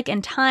 garlic,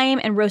 and thyme,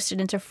 and roasted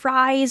into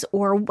fries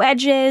or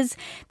wedges.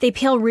 They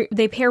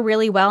pair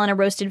really well in a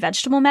roasted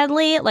vegetable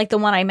medley, like the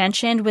one I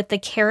mentioned with the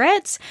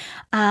carrots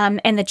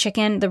and the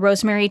chicken, the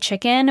rosemary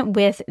chicken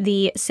with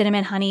the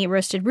cinnamon honey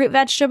roasted root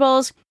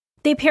vegetables.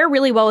 They pair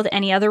really well with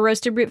any other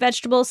roasted root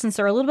vegetables since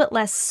they're a little bit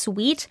less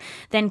sweet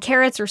than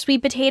carrots or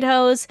sweet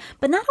potatoes,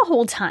 but not a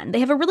whole ton.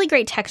 They have a really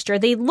great texture.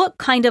 They look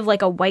kind of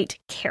like a white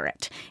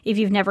carrot if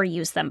you've never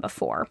used them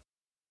before.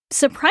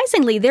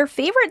 Surprisingly, their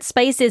favorite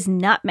spice is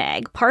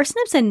nutmeg.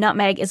 Parsnips and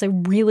nutmeg is a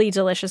really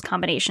delicious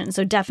combination,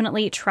 so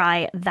definitely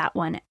try that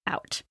one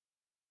out.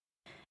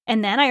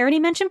 And then I already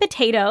mentioned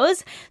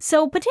potatoes.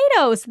 So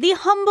potatoes, the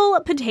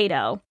humble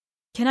potato.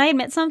 Can I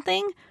admit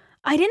something?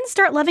 I didn't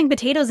start loving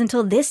potatoes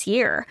until this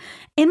year.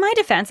 In my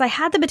defense, I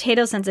had the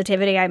potato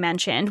sensitivity I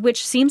mentioned,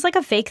 which seems like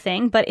a fake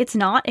thing, but it's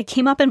not. It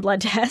came up in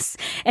blood tests,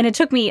 and it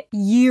took me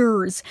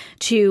years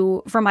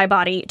for my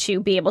body to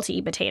be able to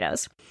eat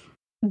potatoes.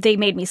 They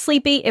made me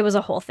sleepy. It was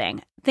a whole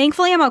thing.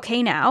 Thankfully, I'm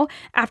okay now.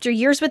 After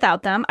years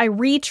without them, I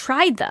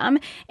retried them,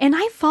 and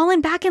I've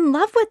fallen back in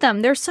love with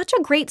them. They're such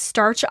a great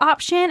starch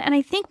option, and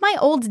I think my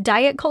old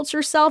diet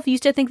culture self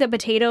used to think that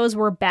potatoes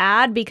were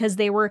bad because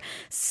they were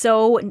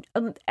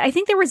I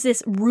think there was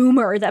this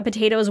rumor that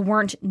potatoes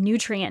weren't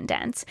nutrient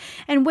dense.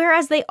 And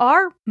whereas they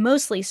are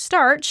mostly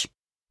starch,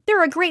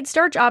 they're a great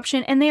starch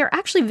option, and they are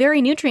actually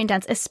very nutrient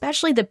dense,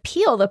 especially the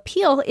peel. The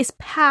peel is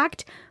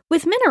packed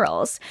with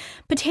minerals.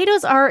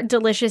 Potatoes are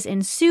delicious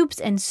in soups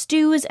and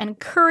stews and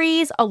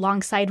curries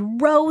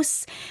alongside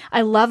roasts.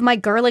 I love my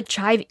garlic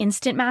chive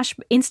instant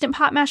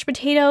pot mashed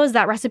potatoes.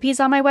 That recipe is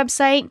on my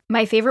website.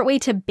 My favorite way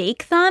to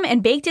bake them,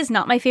 and baked is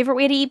not my favorite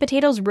way to eat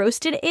potatoes,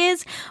 roasted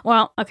is,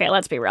 well, okay,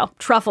 let's be real.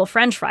 Truffle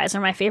French fries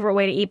are my favorite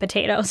way to eat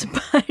potatoes,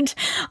 but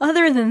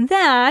other than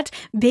that,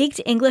 baked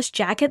English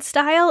jacket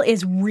style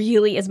is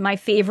my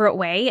favorite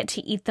way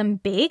to eat them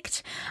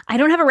baked. I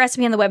don't have a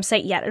recipe on the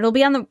website yet. It'll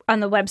be on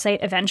the website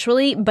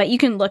eventually, but you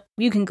can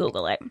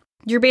Google it.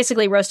 You're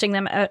basically roasting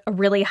them at a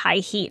really high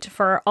heat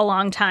for a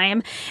long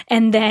time,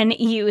 and then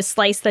you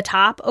slice the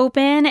top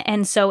open,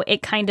 and so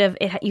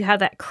you have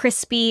that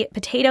crispy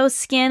potato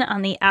skin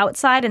on the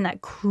outside and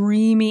that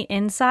creamy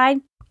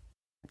inside.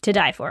 To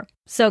die for.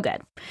 So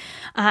good.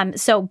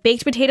 So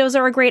baked potatoes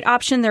are a great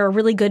option. They're a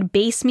really good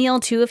base meal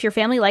too. If your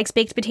family likes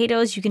baked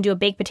potatoes, you can do a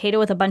baked potato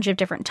with a bunch of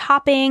different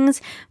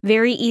toppings.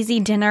 Very easy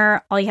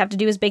dinner. All you have to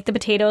do is bake the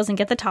potatoes and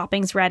get the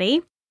toppings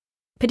ready.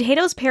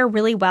 Potatoes pair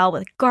really well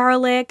with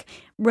garlic,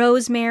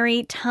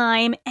 rosemary,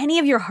 thyme, any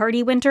of your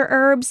hearty winter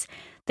herbs.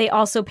 They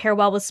also pair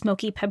well with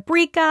smoky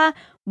paprika,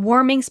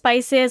 warming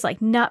spices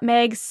like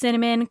nutmeg,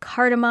 cinnamon,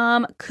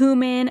 cardamom,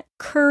 cumin,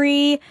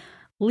 curry,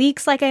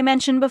 leeks like I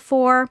mentioned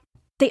before.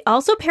 They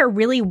also pair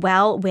really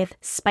well with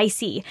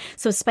spicy.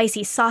 So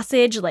spicy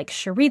sausage like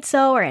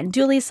chorizo or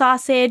andouille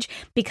sausage,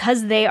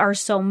 because they are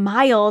so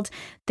mild,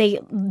 they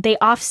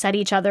offset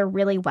each other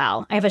really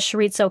well. I have a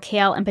chorizo,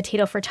 kale, and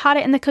potato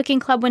frittata in the Cooking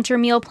Club winter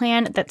meal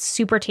plan that's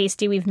super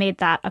tasty. We've made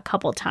that a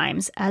couple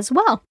times as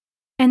well.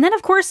 And then,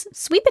 of course,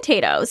 sweet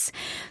potatoes.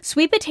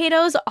 Sweet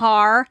potatoes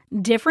are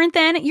different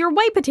than your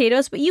white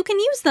potatoes, but you can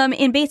use them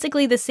in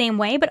basically the same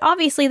way, but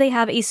obviously they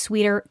have a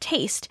sweeter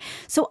taste.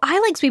 So I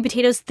like sweet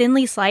potatoes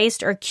thinly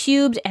sliced or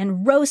cubed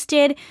and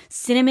roasted.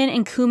 Cinnamon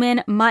and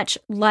cumin, much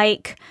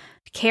like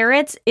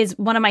carrots, is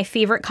one of my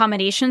favorite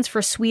combinations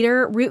for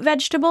sweeter root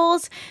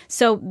vegetables.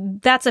 So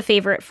that's a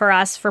favorite for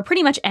us for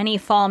pretty much any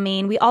fall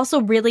meal. We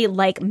also really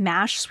like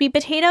mashed sweet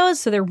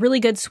potatoes, so they're really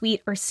good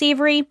sweet or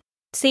savory.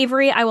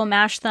 Savory, I will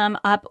mash them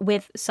up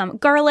with some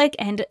garlic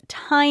and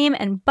thyme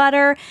and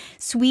butter.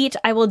 Sweet,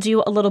 I will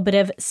do a little bit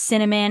of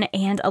cinnamon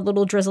and a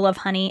little drizzle of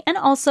honey, and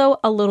also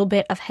a little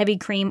bit of heavy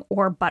cream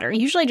or butter.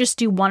 Usually I just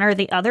do one or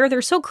the other.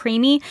 They're so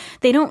creamy,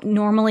 they don't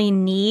normally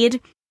need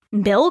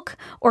milk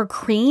or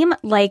cream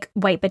like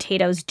white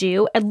potatoes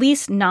do, at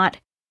least not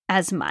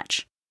as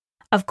much.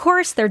 Of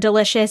course, they're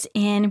delicious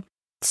in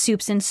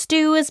soups and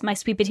stews. My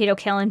sweet potato,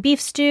 kale, and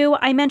beef stew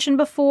I mentioned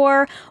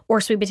before,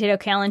 or sweet potato,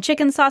 kale, and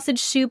chicken sausage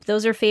soup.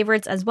 Those are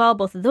favorites as well.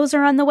 Both of those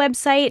are on the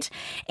website.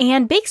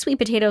 And baked sweet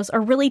potatoes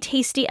are really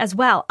tasty as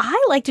well. I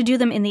like to do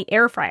them in the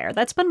air fryer.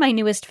 That's been my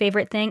newest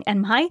favorite thing,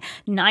 and my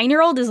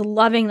 9-year-old is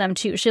loving them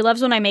too. She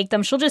loves when I make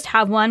them. She'll just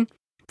have one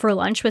for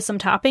lunch with some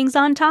toppings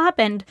on top,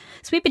 and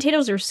sweet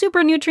potatoes are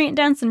super nutrient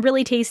dense and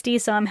really tasty,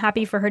 so I'm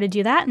happy for her to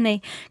do that, and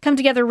they come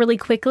together really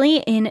quickly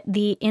in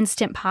the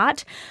Instant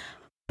Pot.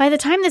 By the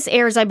time this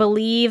airs, I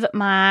believe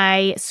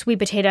my baked sweet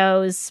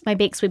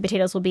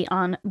potatoes will be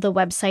on the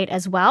website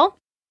as well.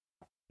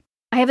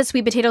 I have a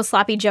sweet potato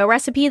sloppy joe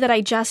recipe that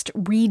I just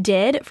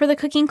redid for the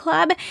Cooking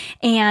Club,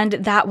 and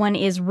that one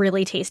is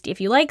really tasty. If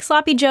you like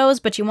sloppy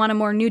joes, but you want a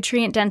more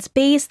nutrient-dense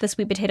base, the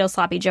sweet potato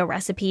sloppy joe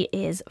recipe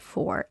is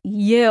for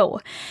you.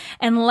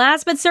 And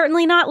last but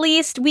certainly not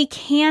least, we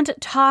can't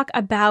talk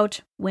about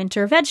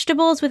winter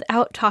vegetables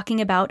without talking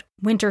about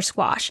winter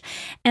squash.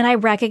 And I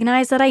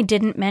recognize that I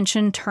didn't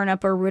mention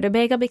turnip or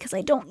rutabaga because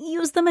I don't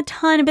use them a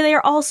ton, but they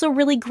are also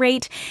really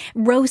great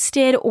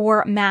roasted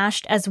or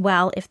mashed as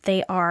well if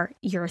they are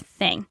your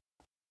thing.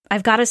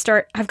 I've got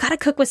to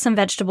cook with some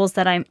vegetables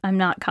that I'm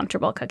not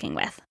comfortable cooking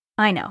with.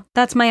 I know,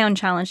 that's my own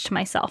challenge to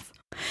myself.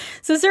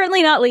 So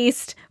certainly not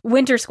least,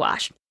 winter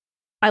squash.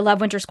 I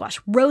love winter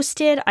squash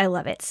roasted. I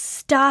love it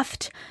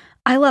stuffed.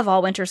 I love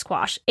all winter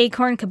squash.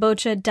 Acorn,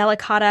 kabocha,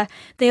 delicata,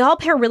 they all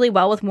pair really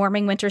well with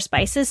warming winter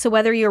spices, so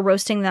whether you're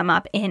roasting them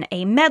up in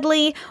a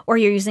medley or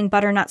you're using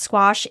butternut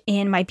squash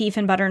in my beef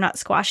and butternut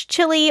squash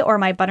chili or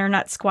my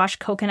butternut squash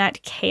coconut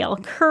kale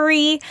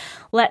curry.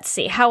 Let's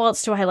see, how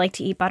else do I like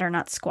to eat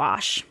butternut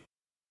squash?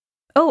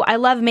 Oh, I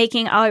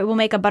will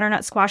make a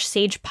butternut squash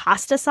sage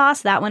pasta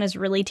sauce. That one is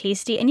really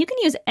tasty. And you can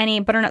use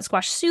any butternut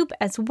squash soup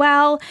as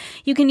well.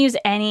 You can use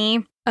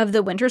any of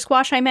the winter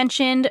squash I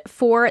mentioned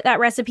for that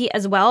recipe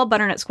as well.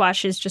 Butternut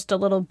squash is just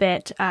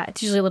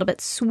it's usually a little bit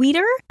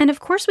sweeter. And of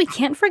course, we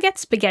can't forget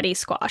spaghetti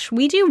squash.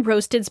 We do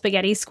roasted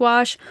spaghetti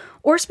squash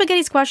or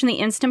spaghetti squash in the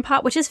Instant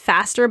Pot, which is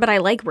faster, but I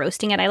like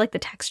roasting it. I like the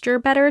texture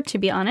better, to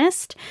be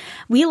honest.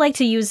 We like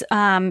to use,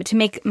 to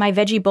make my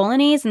veggie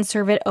bolognese and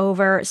serve it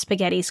over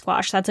spaghetti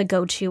squash. That's a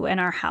go-to in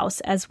our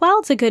house as well.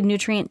 It's a good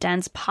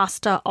nutrient-dense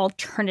pasta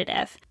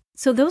alternative.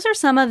 So those are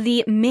some of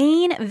the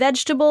main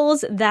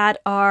vegetables that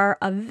are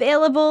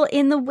available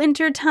in the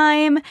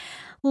wintertime.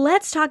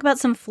 Let's talk about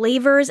some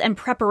flavors and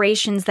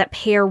preparations that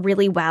pair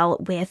really well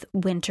with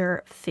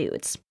winter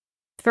foods.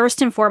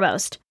 First and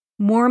foremost,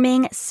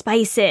 warming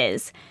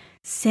spices.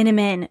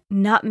 Cinnamon,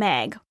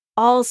 nutmeg,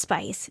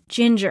 allspice,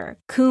 ginger,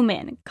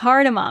 cumin,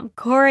 cardamom,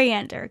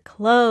 coriander,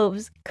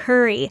 cloves,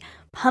 curry,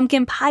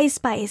 pumpkin pie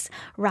spice,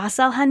 ras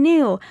al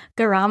hanout,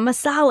 garam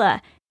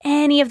masala.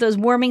 Any of those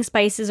warming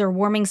spices or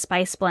warming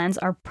spice blends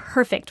are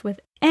perfect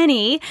with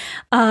any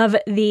of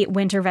the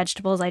winter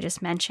vegetables I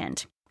just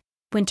mentioned.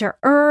 Winter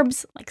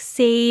herbs like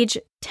sage,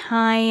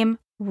 thyme,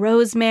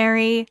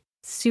 rosemary,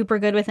 super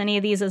good with any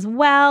of these as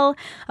well.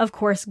 Of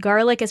course,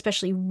 garlic,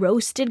 especially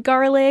roasted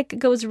garlic,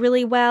 goes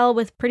really well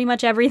with pretty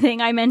much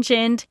everything I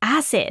mentioned.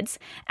 Acids.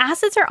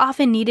 Acids are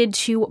often needed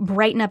to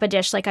brighten up a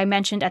dish, like I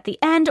mentioned at the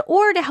end,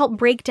 or to help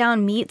break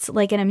down meats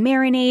like in a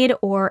marinade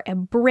or a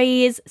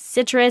braise.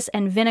 Citrus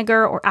and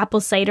vinegar or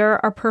apple cider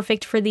are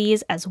perfect for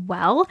these as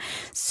well.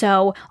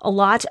 So a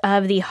lot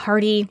of the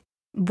hearty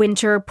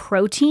winter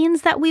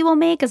proteins that we will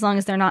make, as long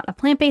as they're not a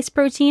plant-based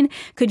protein,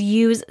 could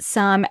use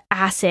some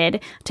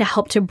acid to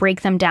help to break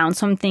them down.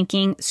 So I'm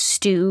thinking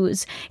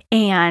stews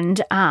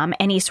and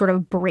any sort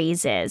of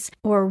braises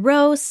or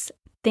roasts,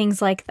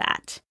 things like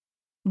that.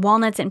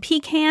 Walnuts and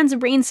pecans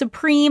reign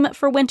supreme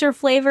for winter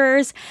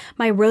flavors.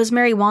 My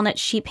rosemary walnut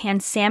sheet pan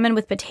salmon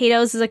with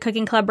potatoes is a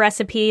cooking club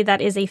recipe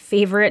that is a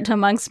favorite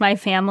amongst my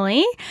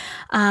family.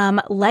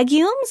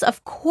 Legumes,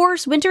 of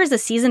course, winter is a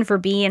season for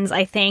beans,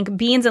 I think.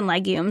 Beans and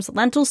legumes,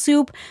 lentil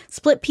soup,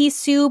 split pea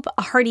soup,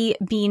 a hearty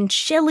bean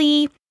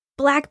chili,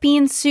 black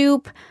bean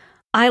soup.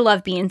 I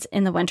love beans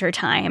in the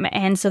wintertime,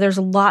 and so there's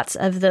lots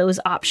of those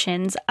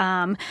options.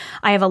 I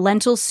have a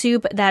lentil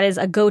soup that is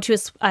a go-to,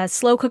 a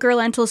slow cooker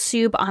lentil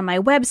soup on my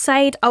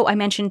website. Oh, I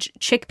mentioned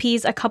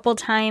chickpeas a couple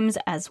times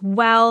as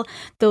well.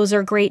 Those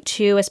are great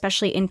too,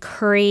 especially in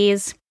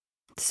curries.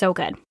 So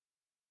good.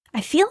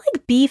 I feel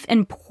like beef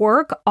and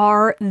pork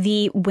are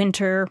the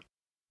winter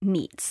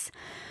meats.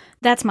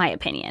 That's my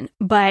opinion,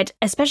 but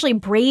especially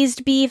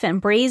braised beef and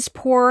braised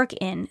pork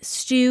in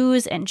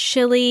stews and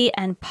chili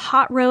and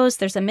pot roast.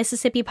 There's a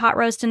Mississippi pot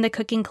roast in the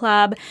cooking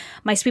club.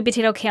 My sweet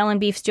potato, kale, and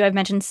beef stew I've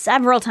mentioned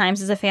several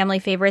times as a family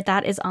favorite.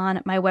 That is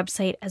on my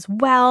website as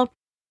well.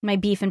 My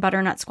beef and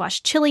butternut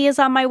squash chili is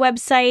on my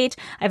website.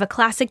 I have a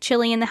classic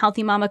chili in the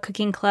Healthy Mama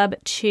Cooking Club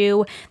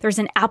too. There's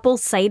an apple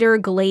cider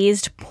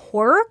glazed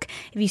pork.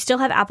 If you still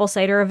have apple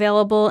cider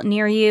available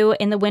near you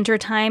in the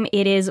wintertime,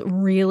 it is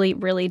really,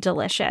 really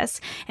delicious.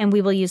 And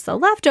we will use the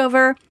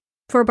leftover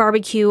for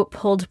barbecue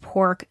pulled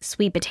pork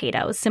sweet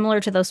potatoes, similar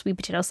to those sweet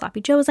potato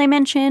sloppy joes I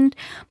mentioned,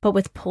 but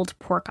with pulled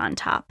pork on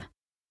top.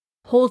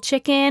 Whole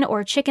chicken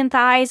or chicken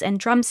thighs and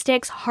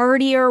drumsticks,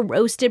 heartier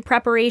roasted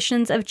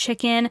preparations of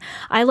chicken.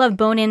 I love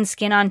bone-in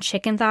skin-on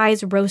chicken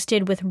thighs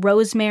roasted with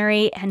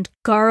rosemary and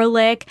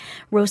garlic.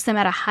 Roast them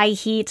at a high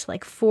heat,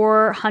 like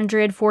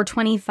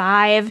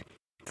 425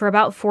 for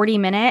about 40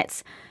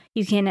 minutes.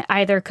 You can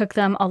either cook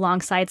them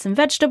alongside some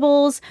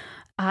vegetables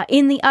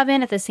in the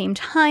oven at the same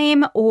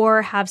time,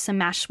 or have some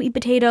mashed sweet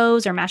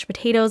potatoes or mashed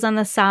potatoes on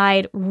the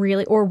side,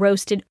 or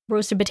roasted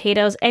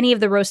potatoes. Any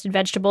of the roasted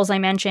vegetables I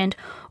mentioned,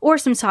 or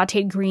some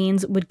sauteed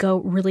greens would go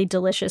really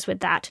delicious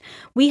with that.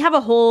 We have a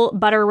whole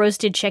butter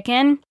roasted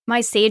chicken. My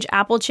sage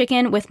apple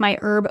chicken with my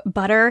herb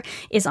butter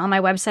is on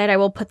my website. I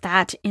will put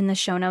that in the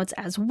show notes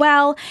as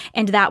well.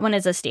 And that one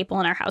is a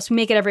staple in our house. We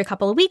make it every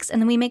couple of weeks, and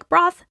then we make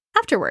broth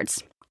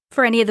afterwards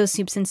for any of those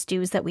soups and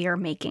stews that we are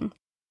making.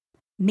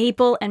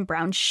 Maple and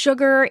brown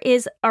sugar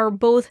are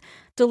both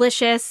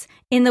delicious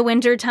in the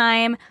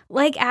wintertime,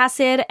 like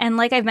acid. And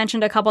like I've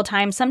mentioned a couple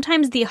times,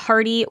 sometimes the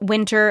hearty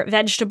winter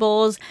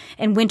vegetables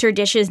and winter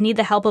dishes need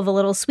the help of a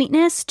little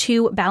sweetness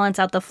to balance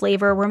out the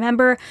flavor.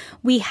 Remember,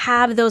 we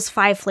have those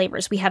 5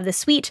 flavors. We have the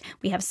sweet,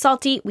 we have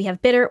salty, we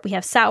have bitter, we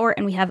have sour,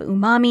 and we have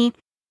umami.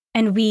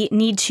 And we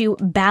need to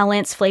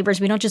balance flavors.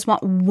 We don't just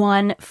want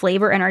one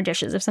flavor in our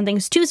dishes. If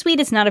something's too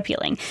sweet, it's not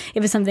appealing.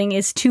 If something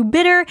is too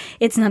bitter,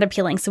 it's not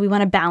appealing. So we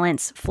want to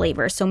balance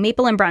flavors. So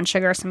maple and brown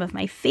sugar are some of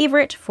my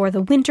favorite for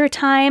the winter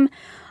time.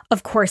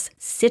 Of course,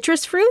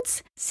 citrus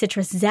fruits,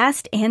 citrus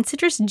zest, and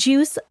citrus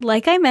juice,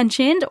 like I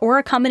mentioned, or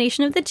a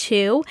combination of the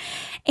two.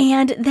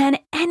 And then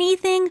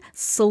anything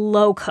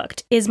slow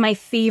cooked is my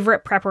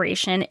favorite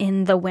preparation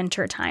in the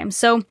winter time.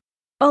 So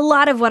a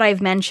lot of what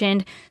I've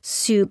mentioned,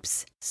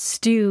 soups,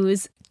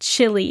 stews,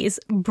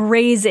 chilies,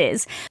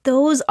 braises,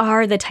 those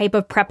are the type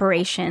of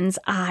preparations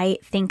I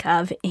think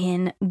of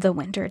in the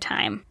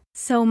wintertime.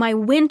 So my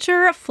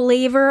winter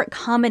flavor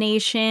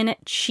combination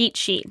cheat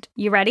sheet.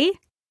 You ready?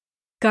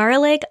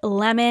 Garlic,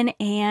 lemon,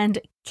 and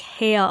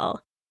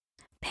kale.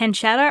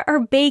 Pancetta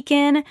or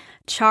bacon,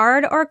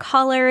 chard or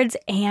collards,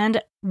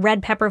 and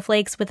red pepper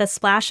flakes with a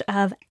splash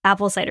of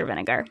apple cider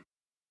vinegar.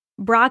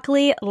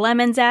 Broccoli,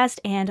 lemon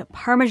zest, and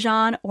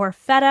Parmesan or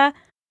feta,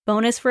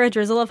 bonus for a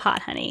drizzle of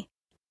hot honey.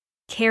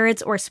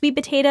 Carrots or sweet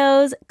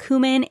potatoes,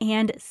 cumin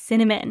and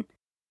cinnamon.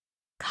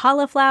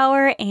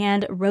 Cauliflower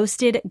and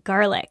roasted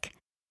garlic.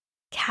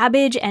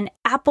 Cabbage and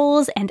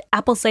apples and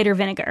apple cider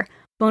vinegar,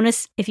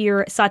 bonus if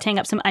you're sauteing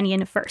up some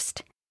onion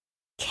first.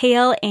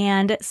 Kale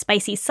and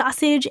spicy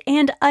sausage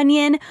and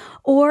onion,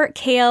 or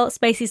kale,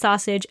 spicy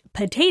sausage,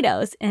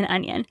 potatoes, and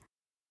onion.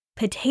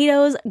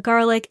 Potatoes,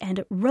 garlic,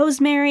 and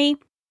rosemary.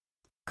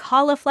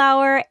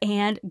 Cauliflower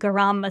and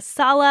garam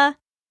masala,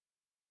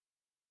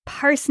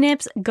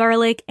 parsnips,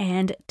 garlic,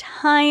 and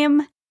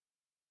thyme,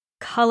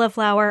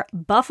 cauliflower,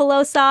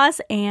 buffalo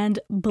sauce, and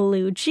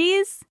blue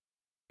cheese,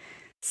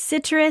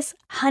 citrus,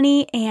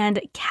 honey, and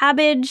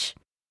cabbage,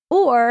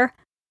 or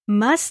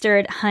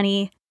mustard,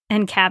 honey,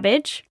 and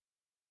cabbage,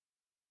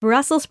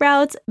 Brussels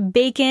sprouts,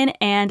 bacon,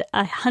 and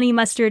a honey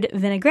mustard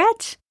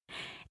vinaigrette,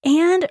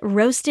 and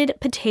roasted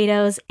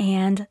potatoes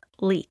and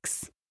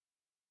leeks.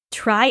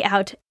 Try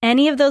out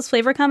any of those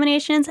flavor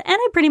combinations, and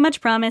I pretty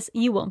much promise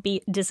you won't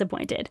be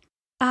disappointed.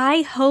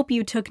 I hope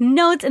you took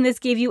notes and this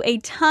gave you a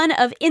ton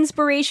of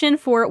inspiration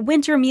for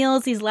winter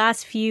meals these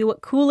last few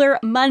cooler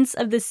months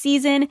of the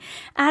season.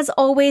 As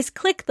always,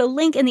 click the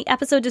link in the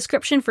episode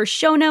description for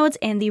show notes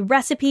and the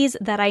recipes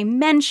that I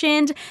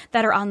mentioned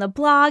that are on the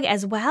blog,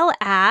 as well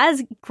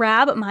as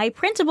grab my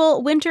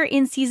printable winter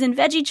in-season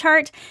veggie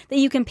chart that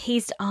you can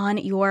paste on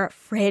your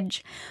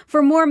fridge.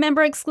 For more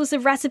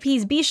member-exclusive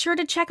recipes, be sure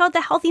to check out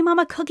the Healthy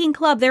Mama Cooking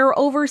Club. There are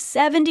over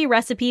 70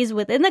 recipes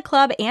within the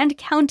club and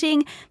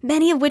counting,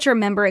 many of which are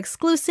member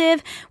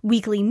exclusive,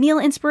 weekly meal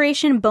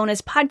inspiration,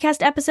 bonus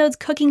podcast episodes,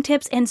 cooking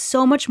tips, and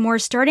so much more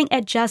starting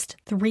at just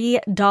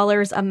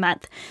 $3 a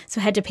month.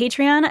 So head to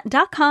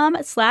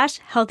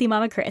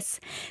patreon.com/healthymamachris.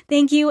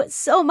 Thank you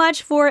so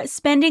much for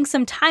spending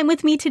some time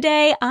with me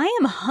today. I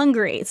am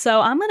hungry,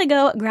 so I'm going to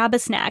go grab a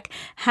snack.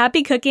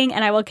 Happy cooking,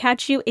 and I will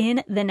catch you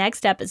in the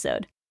next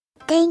episode.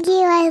 Thank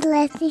you for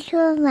listening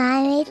to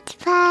Mommy's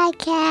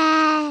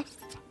podcast.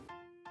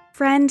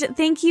 Friend,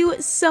 thank you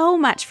so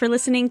much for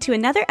listening to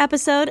another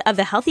episode of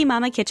the Healthy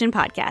Mama Kitchen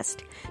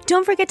podcast.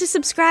 Don't forget to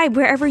subscribe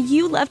wherever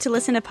you love to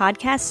listen to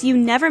podcasts so you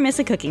never miss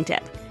a cooking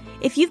tip.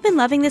 If you've been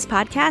loving this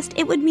podcast,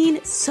 it would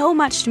mean so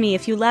much to me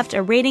if you left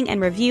a rating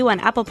and review on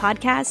Apple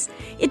Podcasts.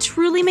 It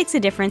truly makes a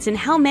difference in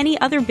how many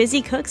other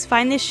busy cooks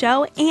find this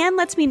show and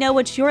lets me know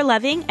what you're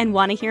loving and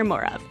want to hear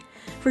more of.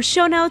 For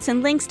show notes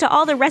and links to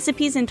all the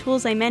recipes and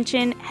tools I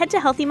mentioned, head to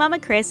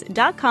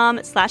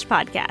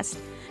healthymamachris.com/podcast.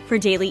 For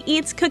daily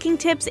eats, cooking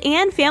tips,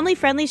 and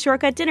family-friendly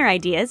shortcut dinner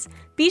ideas,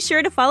 be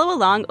sure to follow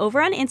along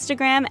over on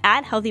Instagram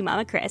at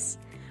HealthyMamaChris.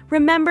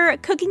 Remember,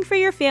 cooking for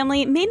your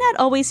family may not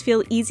always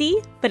feel easy,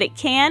 but it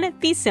can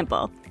be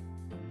simple.